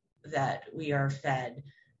outlook that we are fed,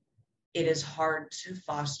 it is hard to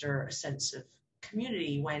foster a sense of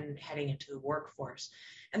community when heading into the workforce.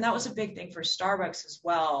 And that was a big thing for Starbucks as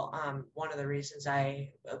well. One of the reasons I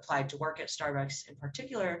applied to work at Starbucks in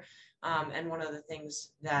particular, and one of the things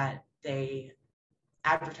that they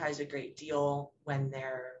advertise a great deal when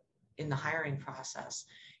they're in the hiring process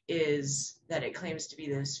is that it claims to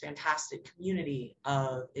be this fantastic community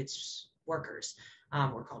of its workers.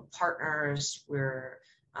 We're called partners. We're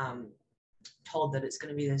told that it's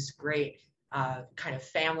going to be this great kind of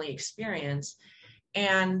family experience.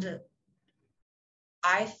 And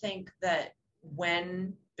I think that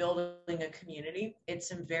when building a community,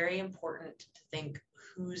 it's very important to think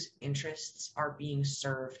whose interests are being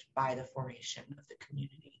served by the formation of the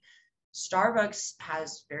community. Starbucks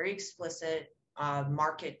has very explicit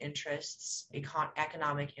market interests,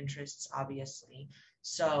 economic interests, obviously.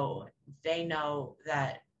 So they know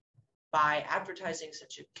that by advertising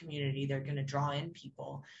such a community, they're going to draw in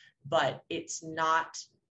people, but it's not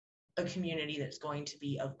a community that's going to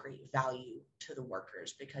be of great value to the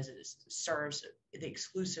workers because it serves the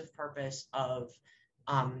exclusive purpose of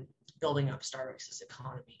building up Starbucks'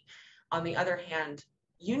 economy. On the other hand,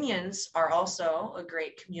 unions are also a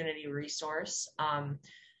great community resource,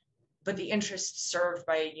 but the interest served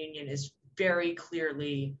by a union is very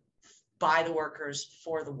clearly by the workers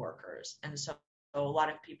for the workers. And so a lot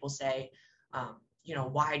of people say, you know,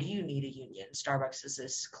 why do you need a union? Starbucks is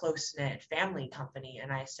this close-knit family company.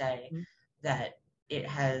 And I say that it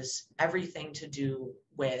has everything to do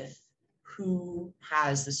with who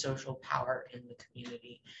has the social power in the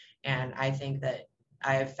community. And I think that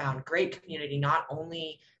I have found great community, not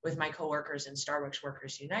only with my coworkers in Starbucks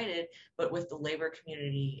Workers United, but with the labor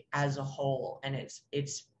community as a whole. And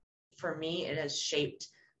it's for me, it has shaped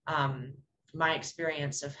my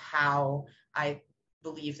experience of how I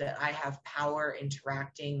believe that I have power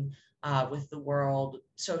interacting with the world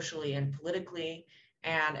socially and politically.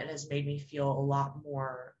 And it has made me feel a lot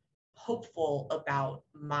more hopeful about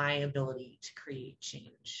my ability to create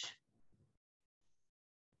change.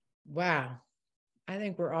 Wow. I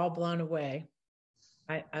think we're all blown away.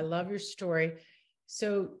 I love your story.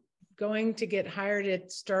 So going to get hired at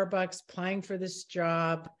Starbucks, applying for this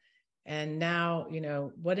job, and now, you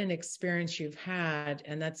know, what an experience you've had.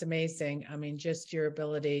 And that's amazing. I mean, just your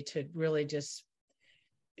ability to really just,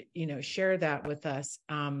 you know, share that with us.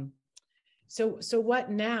 So what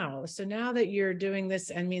now? So now that you're doing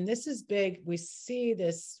this, I mean, this is big. We see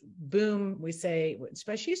this boom. We say,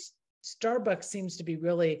 especially Starbucks seems to be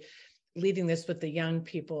really leading this with the young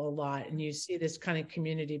people a lot. And you see this kind of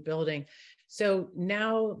community building. So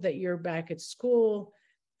now that you're back at school,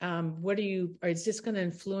 is this going to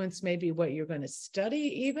influence maybe what you're going to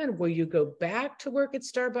study even? Will you go back to work at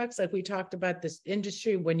Starbucks? Like we talked about this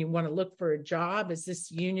industry when you want to look for a job, is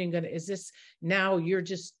this union going to, is this now you're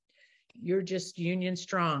just union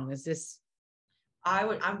strong? Is this?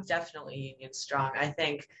 I'm definitely union strong. I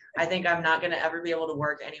think I'm not going to ever be able to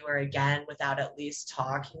work anywhere again without at least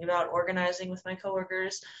talking about organizing with my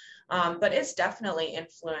coworkers. But it's definitely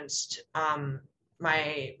influenced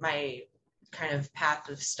my kind of path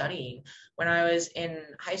of studying. When I was in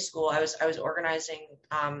high school, I was organizing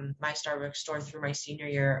my Starbucks store through my senior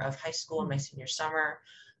year of high school and my senior summer.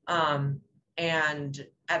 And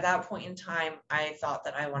at that point in time, I thought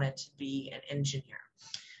that I wanted to be an engineer.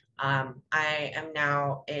 I am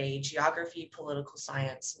now a geography, political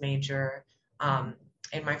science major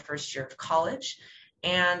in my first year of college.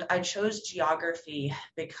 And I chose geography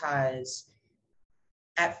because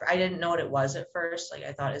I didn't know what it was at first. Like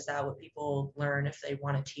I thought, is that what people learn if they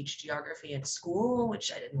want to teach geography in school,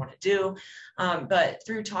 which I didn't want to do. But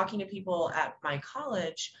through talking to people at my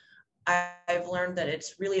college, I've learned that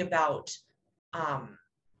it's really about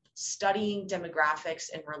studying demographics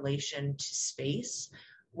in relation to space,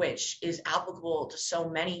 which is applicable to so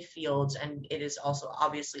many fields, and it is also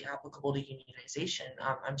obviously applicable to unionization.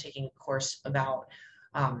 I'm taking a course about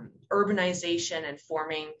urbanization and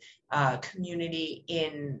forming community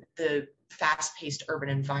in the fast-paced urban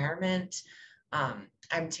environment.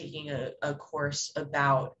 I'm taking a course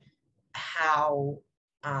about how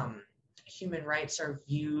human rights are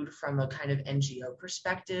viewed from a kind of NGO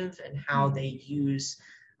perspective and how they use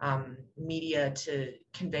media to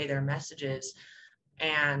convey their messages.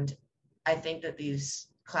 And I think that these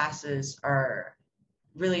classes are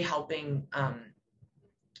really helping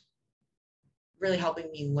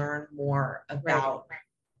me learn more about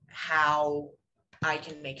how I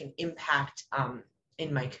can make an impact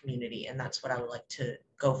in my community. And that's what I would like to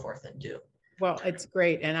go forth and do. Well, it's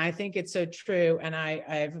great. And I think it's so true. And I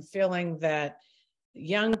have a feeling that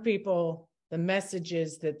young people, the message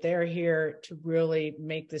is that they're here to really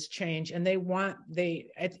make this change. And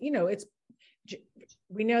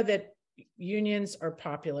we know that unions are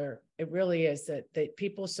popular. It really is that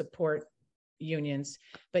people support unions,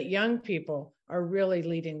 but young people are really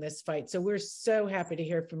leading this fight. So we're so happy to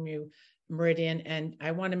hear from you, Meridian. And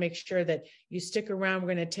I want to make sure that you stick around.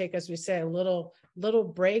 We're going to take, as we say, a little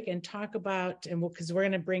break and talk about, because we're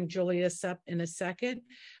going to bring Julius up in a second,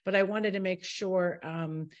 but I wanted to make sure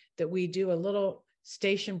that we do a little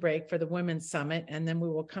station break for the Women's Summit, and then we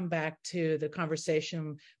will come back to the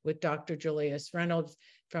conversation with Dr. Julius Reynolds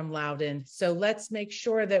from Loudoun. So let's make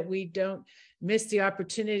sure that we don't miss the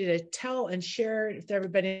opportunity to tell and share with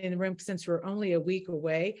everybody in the room, since we're only a week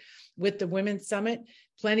away with the Women's Summit.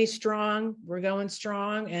 Plenty strong, we're going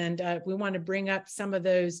strong, and we want to bring up some of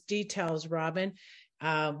those details, Robin.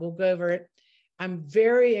 We'll go over it. I'm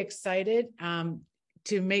very excited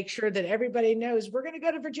to make sure that everybody knows we're going to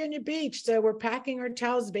go to Virginia Beach. So we're packing our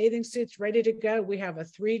towels, bathing suits, ready to go. We have a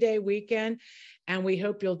 3-day weekend, and we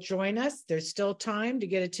hope you'll join us. There's still time to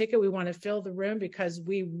get a ticket. We want to fill the room because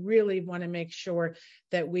we really want to make sure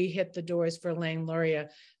that we hit the doors for Lane Luria.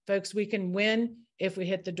 Folks, we can win if we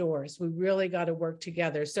hit the doors. We really got to work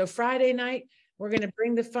together. So Friday night, we're going to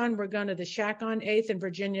bring the fun. We're going to the Shack on 8th in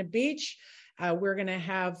Virginia Beach. We're going to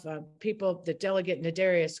have people, the delegate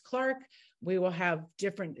Nadarius Clark. We will have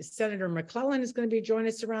different, Senator McClellan is going to be joining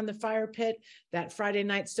us around the fire pit. That Friday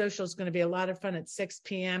night social is going to be a lot of fun at 6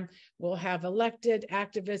 p.m. We'll have elected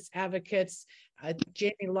activists, advocates.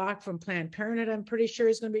 Jamie Locke from Planned Parenthood, I'm pretty sure,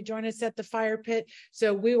 is going to be joining us at the fire pit.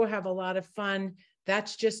 So we will have a lot of fun.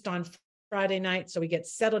 That's just on Friday night, so we get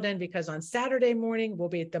settled in, because on Saturday morning we'll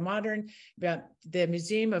be at the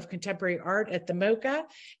Museum of Contemporary Art at the MoCA,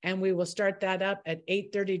 and we will start that up at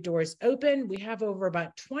 8:30, doors open. We have over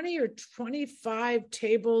about 20 or 25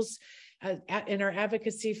 tables in our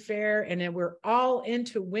advocacy fair, and then we're all in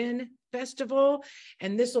to win festival,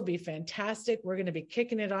 and this will be fantastic. We're going to be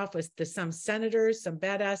kicking it off with some senators, some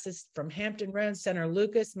badasses from Hampton Roads. Senator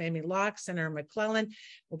Lucas, Mamie Locke, Senator McClellan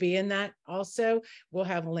will be in that also. We'll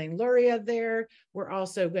have Lane Luria there. We're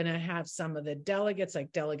also going to have some of the delegates,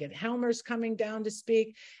 like Delegate Helmers, coming down to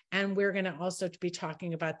speak, and we're going to also be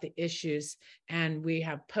talking about the issues. And we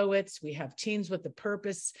have poets, we have Teens with a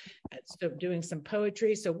Purpose, so doing some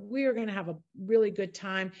poetry. So we are going to have a really good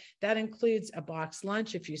time. That includes a box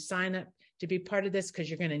lunch if you sign up to be part of this, because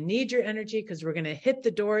you're going to need your energy, because we're going to hit the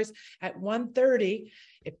doors at 1:30.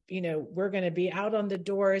 We're going to be out on the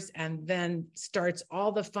doors, and then starts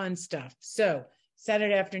all the fun stuff. So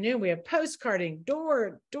Saturday afternoon, we have postcarding,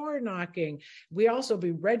 door knocking. We also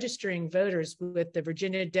be registering voters with the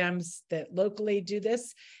Virginia Dems that locally do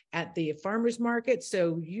this at the farmers market.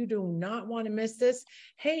 So you do not want to miss this.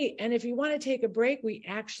 Hey, and if you want to take a break, we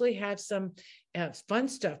actually have some fun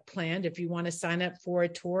stuff planned. If you want to sign up for a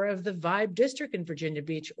tour of the Vibe District in Virginia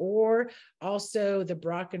Beach, or also the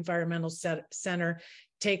Brock Environmental Center,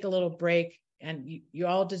 take a little break. And you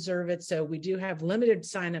all deserve it. So we do have limited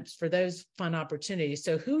signups for those fun opportunities.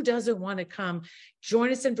 So who doesn't want to come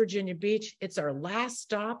join us in Virginia Beach? It's our last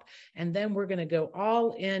stop. And then we're going to go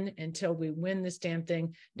all in until we win this damn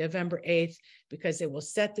thing November 8th, because it will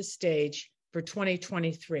set the stage for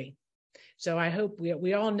 2023. So I hope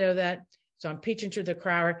we all know that. So I'm preaching to the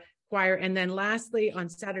choir. And then lastly, on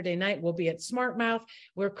Saturday night, we'll be at Smart Mouth.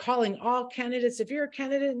 We're calling all candidates. If you're a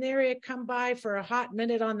candidate in the area, come by for a hot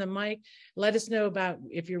minute on the mic. Let us know about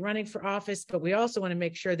if you're running for office, but we also want to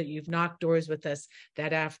make sure that you've knocked doors with us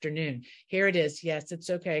that afternoon. Here it is. Yes, it's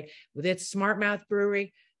okay. It's Smart Mouth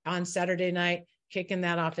Brewery on Saturday night, kicking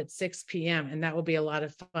that off at 6 p.m. And that will be a lot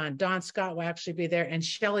of fun. Don Scott will actually be there, and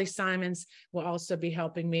Shelly Simons will also be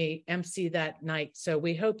helping me MC that night. So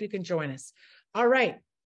we hope you can join us. All right.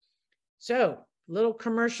 So, little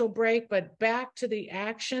commercial break, but back to the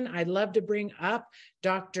action. I'd love to bring up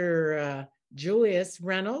Dr. Julius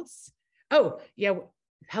Reynolds. Oh, yeah.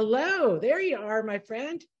 Hello, there you are, my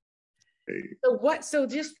friend. Hey. So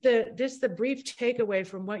just the brief takeaway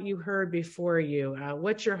from what you heard before you.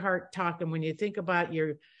 What's your heart talking when you think about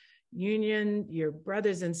your union, your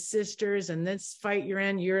brothers and sisters, and this fight you're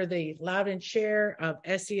in? You're the Loudoun chair of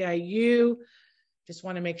SEIU. Just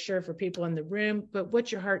want to make sure for people in the room, but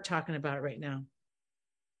what's your heart talking about right now?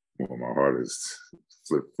 Well, my heart is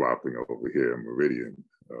flip-flopping over here in Meridian,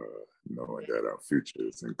 knowing that our future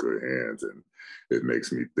is in good hands. And it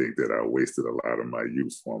makes me think that I wasted a lot of my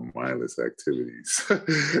youth on mindless activities.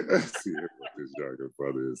 See what this younger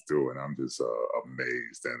brother is doing. I'm just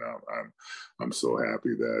amazed, and I'm so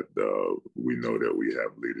happy that we know that we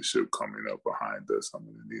have leadership coming up behind us. I'm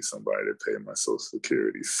going to need somebody to pay my Social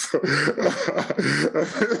Security. So.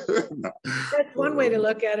 That's one way to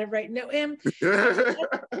look at it, right? No, and putting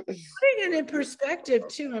it in perspective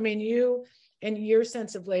too. I mean, you and your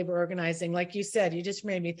sense of labor organizing, like you said, you just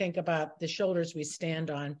made me think about the shoulders we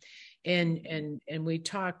stand on. And we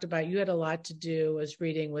talked about, you had a lot to do, was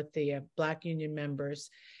reading with the Black union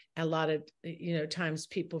members. A lot of, times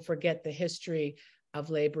people forget the history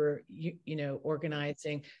of labor,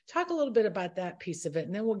 organizing. Talk a little bit about that piece of it,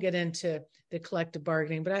 and then we'll get into the collective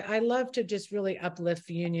bargaining. But I love to just really uplift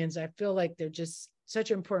unions. I feel like they're just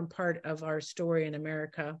such an important part of our story in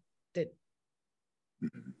America. That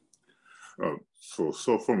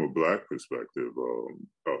so from a Black perspective,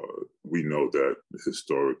 we know that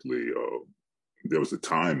historically there was a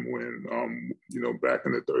time when, back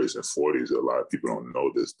in the 30s and 40s, a lot of people don't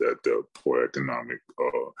know this, that the poor economic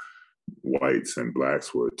whites and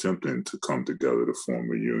Blacks were attempting to come together to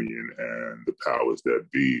form a union, and the powers that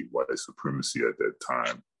be, white supremacy at that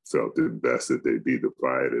time, felt it best that they be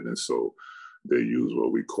divided. And so they use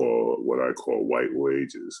what I call white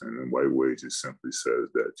wages. And then white wages simply says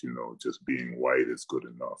that, just being white is good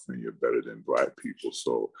enough and you're better than Black people.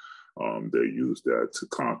 So they use that to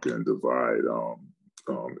conquer and divide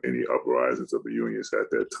any uprisings of the unions at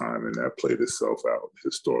that time. And that played itself out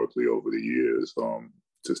historically over the years,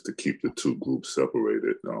 just to keep the two groups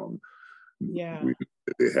separated.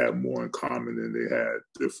 They had more in common than they had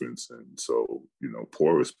difference. And so,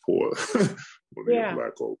 poor is poor.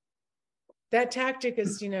 Black or that tactic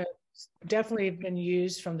is, definitely been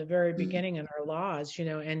used from the very beginning in our laws,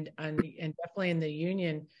 and definitely in the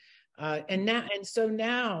union. So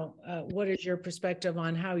now, what is your perspective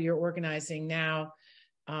on how you're organizing now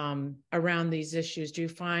around these issues? Do you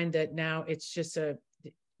find that now it's just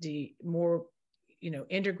the more,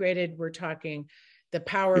 integrated, we're talking the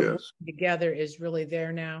power of working together is really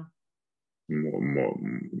there now? More,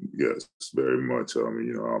 yes, very much.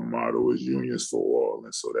 Our motto is unions for all.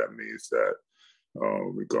 And so that means that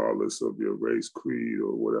regardless of your race, creed,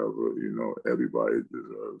 or whatever, everybody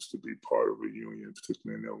deserves to be part of a union,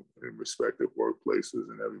 particularly in respective workplaces,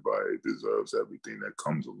 and everybody deserves everything that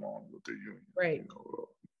comes along with the union. Right.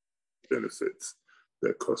 Benefits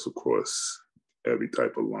that cuts across every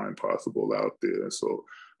type of line possible out there. And so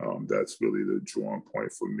that's really the drawing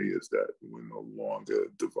point for me, is that we're no longer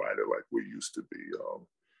divided like we used to be.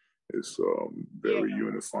 It's very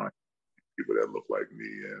unifying. People that look like me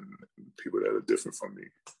and people that are different from me.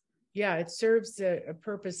 Yeah, it serves a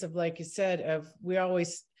purpose of, like you said,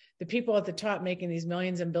 the people at the top making these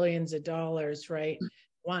millions and billions of dollars, right,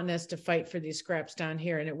 wanting us to fight for these scraps down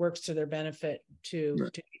here, and it works to their benefit to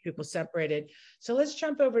keep people separated. So let's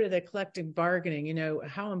jump over to the collective bargaining.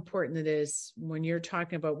 How important it is when you're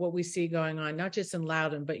talking about what we see going on, not just in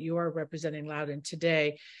Loudoun, but you are representing Loudoun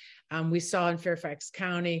today. We saw in Fairfax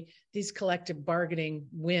County these collective bargaining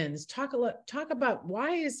wins. Talk about,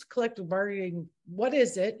 why is collective bargaining, what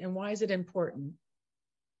is it, and why is it important?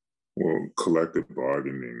 Well, collective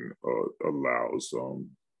bargaining allows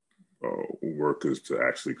workers to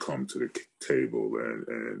actually come to the table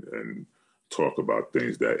and talk about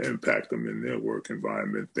things that impact them in their work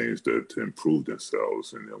environment, things to improve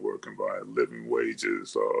themselves in their work environment, living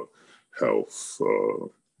wages, health,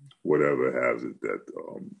 whatever has it that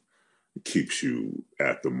keeps you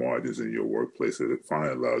at the margins in your workplace. It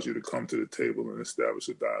finally allows you to come to the table and establish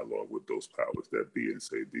a dialogue with those powers that be and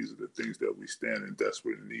say, these are the things that we stand in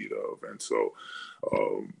desperate need of. And so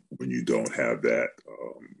when you don't have that,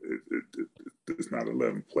 it's not a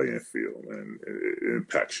level playing field, and it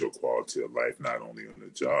impacts your quality of life, not only on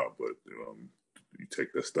the job, but you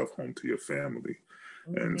take that stuff home to your family.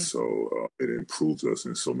 Mm-hmm. And so it improves us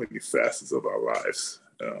in so many facets of our lives.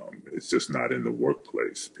 It's just not in the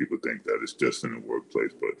workplace. People think that it's just in the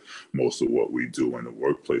workplace, but most of what we do in the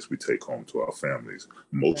workplace, we take home to our families.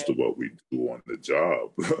 Most of what we do on the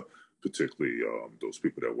job, particularly those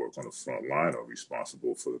people that work on the front line, are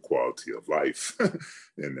responsible for the quality of life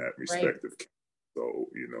in that respective case. So,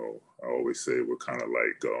 I always say we're kind of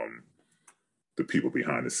like the people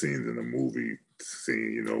behind the scenes in the movie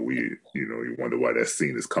scene. You wonder why that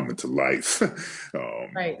scene is coming to life.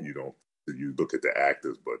 You look at the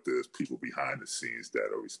actors, but there's people behind the scenes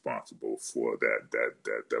that are responsible for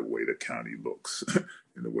that way the county looks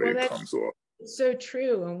and the way it comes off. So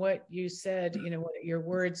true. And what you said, your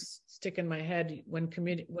words stick in my head.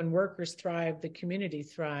 When workers thrive, the community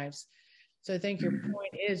thrives. So I think your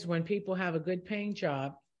point is, when people have a good paying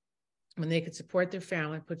job, when they can support their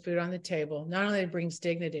family, put food on the table, not only it brings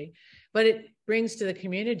dignity, but it brings to the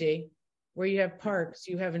community where you have parks,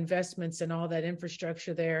 you have investments and all that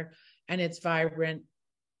infrastructure there, and it's vibrant.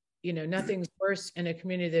 Nothing's worse in a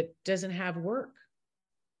community that doesn't have work.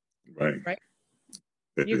 Right.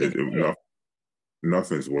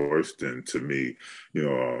 Nothing's worse than, to me,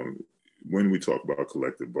 when we talk about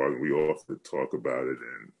collective bargaining, we often talk about it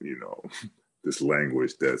in, this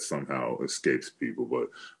language that somehow escapes people. But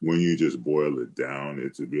when you just boil it down,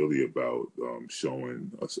 it's really about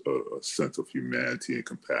showing a sense of humanity and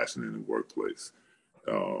compassion in the workplace.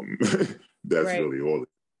 That's really all.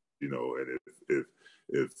 And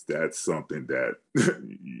if that's something that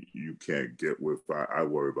you you can't get with. I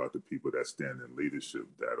worry about the people that stand in leadership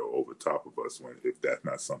that are over top of us. If that's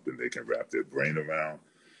not something they can wrap their brain around,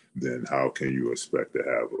 then how can you expect to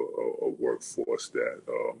have a workforce that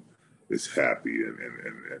is happy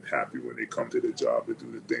and happy when they come to the job to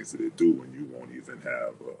do the things that they do, when you won't even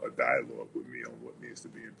have a dialogue with me on what needs to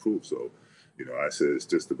be improved? So, I said it's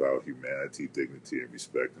just about humanity, dignity, and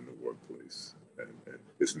respect in the workplace. And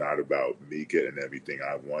it's not about me getting everything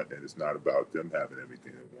I want, and it's not about them having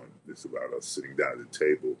everything they want. It's about us sitting down at the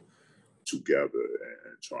table together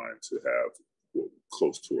and trying to have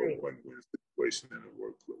close to a win-win situation in the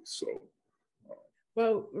workplace. So,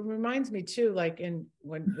 well, it reminds me too, like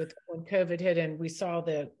when COVID hit and we saw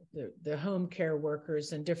the home care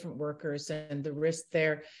workers and different workers and the risk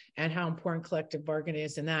there and how important collective bargaining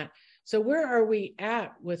is in that. So where are we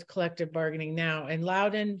at with collective bargaining now? In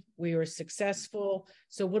Loudoun, we were successful.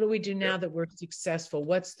 So what do we do now that we're successful?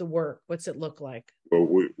 What's the work? What's it look like? Well,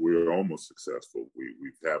 we're almost successful.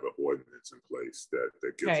 We have an ordinance in place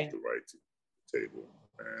that gives us the right to the table.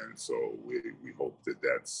 And so we hope that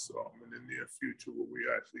that's in the near future where we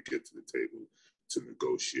actually get to the table to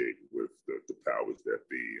negotiate with the powers that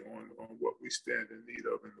be on what we stand in need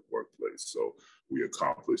of in the workplace. So we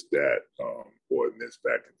accomplished that ordinance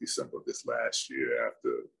back in December of this last year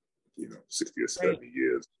after 60 or 70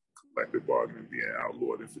 years collective bargaining being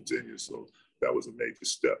outlawed in Virginia. So that was a major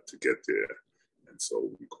step to get there. And so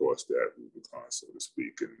we crossed that Rubicon, so to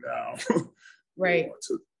speak, and now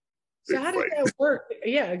So how does that work?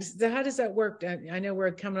 Yeah, how does that work? I know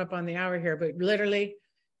we're coming up on the hour here, but literally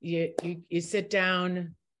you sit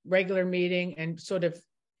down, regular meeting, and sort of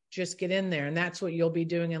just get in there. And that's what you'll be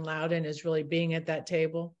doing in Loudoun, is really being at that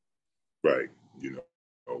table? Right.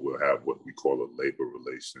 We'll have what we call a labor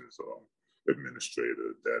relations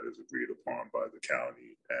administrator that is agreed upon by the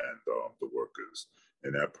county and the workers.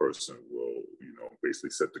 And that person will, basically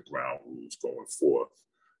set the ground rules going forth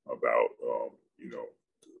about,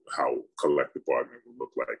 how collective bargaining will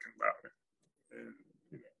look like in Loudoun. And,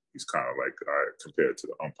 he's kind of like, compared to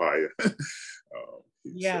the umpire,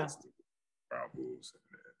 he sets the ground rules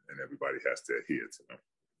and everybody has to adhere to them.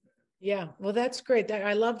 Yeah, well, that's great.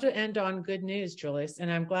 I love to end on good news, Julius,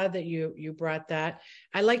 and I'm glad that you brought that.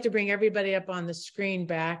 I'd like to bring everybody up on the screen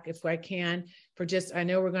back, if I can, I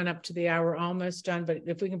know we're going up to the hour, almost done, but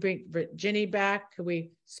if we can bring Ginny back, could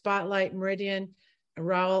we spotlight Meridian,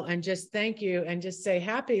 Raul, and just thank you and just say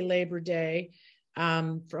happy Labor Day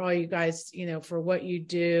for all you guys, for what you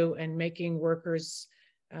do and making workers,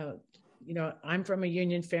 I'm from a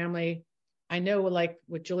union family. I know, like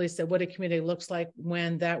what Julie said, what a community looks like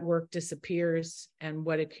when that work disappears and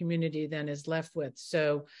what a community then is left with.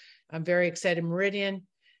 So I'm very excited. Meridian,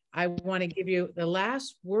 I want to give you the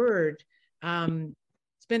last word.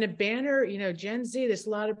 It's been a banner, Gen Z, there's a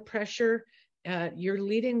lot of pressure. You're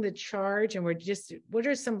leading the charge, and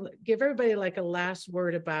give everybody like a last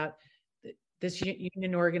word about this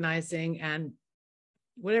union organizing and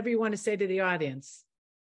whatever you want to say to the audience.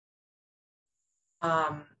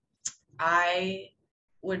 I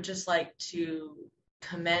would just like to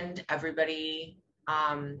commend everybody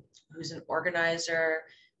who's an organizer.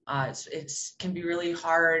 It can be really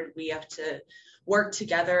hard. We have to work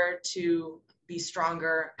together to be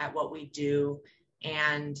stronger at what we do.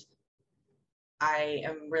 And I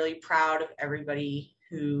am really proud of everybody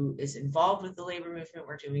who is involved with the labor movement.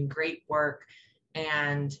 We're doing great work.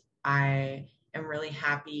 And I am really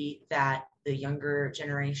happy that the younger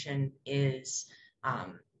generation is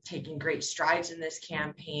taking great strides in this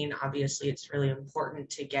campaign. Obviously, it's really important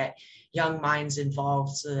to get young minds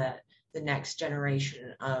involved so that the next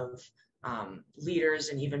generation of leaders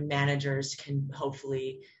and even managers can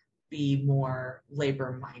hopefully be more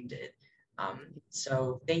labor-minded.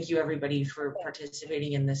 So thank you, everybody, for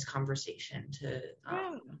participating in this conversation to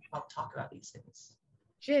help talk about these things.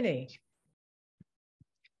 Ginny.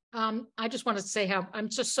 I just want to say how I'm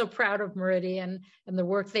just so proud of Meridian and the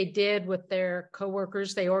work they did with their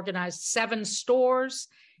coworkers. They organized 7 stores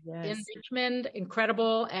in Richmond,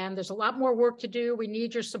 incredible. And there's a lot more work to do. We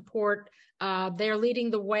need your support. They're leading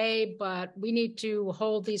the way, but we need to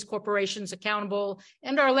hold these corporations accountable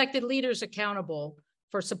and our elected leaders accountable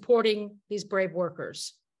for supporting these brave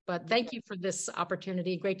workers. But thank you for this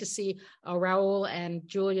opportunity. Great to see Raul and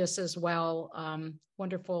Julius as well.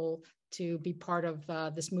 Wonderful to be part of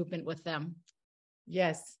this movement with them.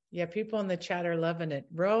 Yes. Yeah, people in the chat are loving it.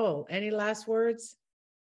 Raul, any last words?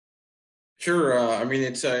 Sure.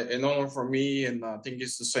 It's an honor for me, and I think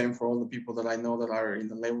it's the same for all the people that I know that are in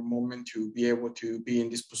the labor movement to be able to be in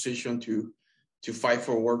this position to fight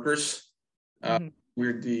for workers.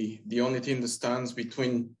 We're the only thing that stands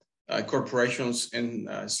between corporations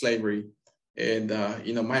and slavery. And,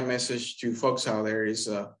 my message to folks out there is,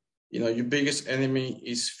 your biggest enemy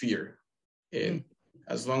is fear. And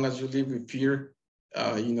as long as you live with fear,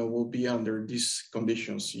 we'll be under these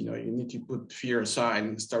conditions. You need to put fear aside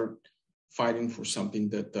and start fighting for something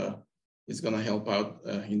that is going to help out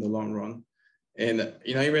in the long run. And,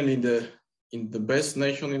 even in the best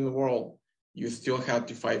nation in the world, you still have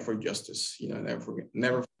to fight for justice. Never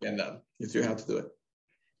forget that. You still have to do it.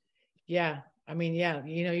 Yeah. I mean, yeah,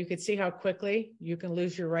 you could see how quickly you can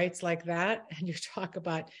lose your rights like that. And you talk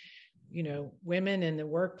about, women in the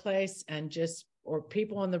workplace and or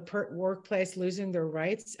people in the workplace losing their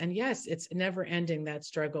rights. And yes, it's never ending, that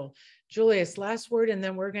struggle. Julius, last word, and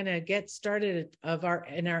then we're going to get started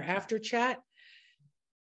in our after chat.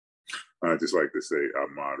 I'd just like to say our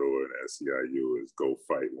motto in SEIU is go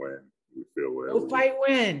fight, win. We feel go fight,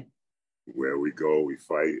 win. Where we go, we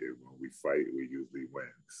fight, and when we fight, we usually win.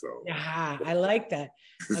 So yeah, I like that.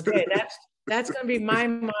 Okay, that's going to be my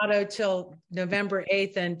motto till November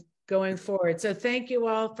 8th and going forward. So thank you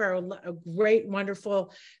all for a great,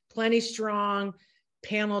 wonderful, plenty strong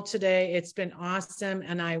panel today. It's been awesome,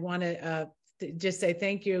 and I want to just say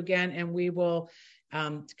thank you again, and we will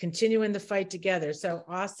continue in the fight together. So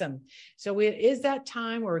awesome. So it is that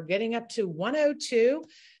time. We're getting up to 1:02.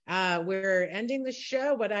 We're ending the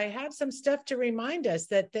show, but I have some stuff to remind us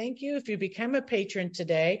that thank you. If you become a patron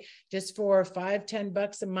today, just for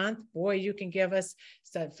 $5-10 a month, boy, you can give us,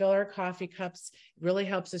 fill our coffee cups. It really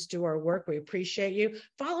helps us do our work. We appreciate you.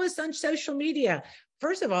 Follow us on social media.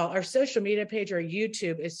 First of all, our social media page, our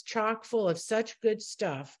YouTube, is chock full of such good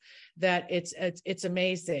stuff that it's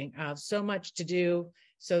amazing. So much to do.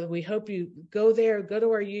 So we hope you go there, go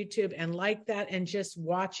to our YouTube and like that and just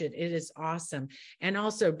watch it. It is awesome. And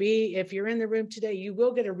also if you're in the room today, you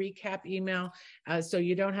will get a recap email. So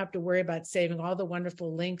you don't have to worry about saving all the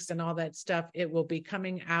wonderful links and all that stuff. It will be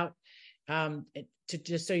coming out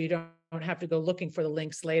just so you don't have to go looking for the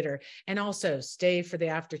links later. And also stay for the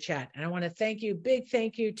after chat. And I want to big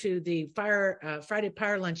thank you to the Friday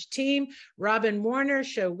Power Lunch team, Robin Warner,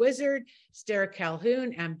 show wizard, Stara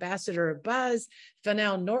Calhoun, ambassador of Buzz,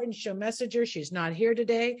 Fennell Norton, show messenger. She's not here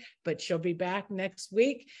today, but she'll be back next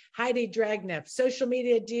week. Heidi Dragneff, social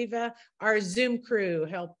media diva, our Zoom crew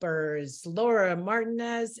helpers, Laura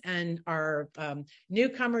Martinez, and our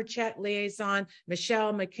newcomer chat liaison,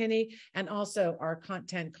 Michelle McKinney, and also our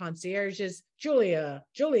content concierges,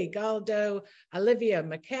 Julie Galdo, Olivia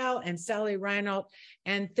McCall, and Sally Reynolds.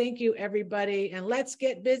 And thank you, everybody. And let's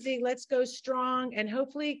get busy. Let's go strong. And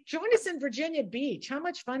hopefully join us in Virginia Beach. How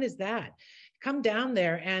much fun is that? Come down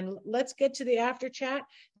there and let's get to the after chat.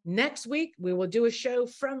 Next week, we will do a show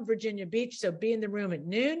from Virginia Beach. So be in the room at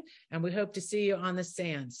noon. And we hope to see you on the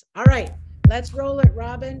sands. All right, let's roll it,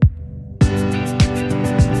 Robin.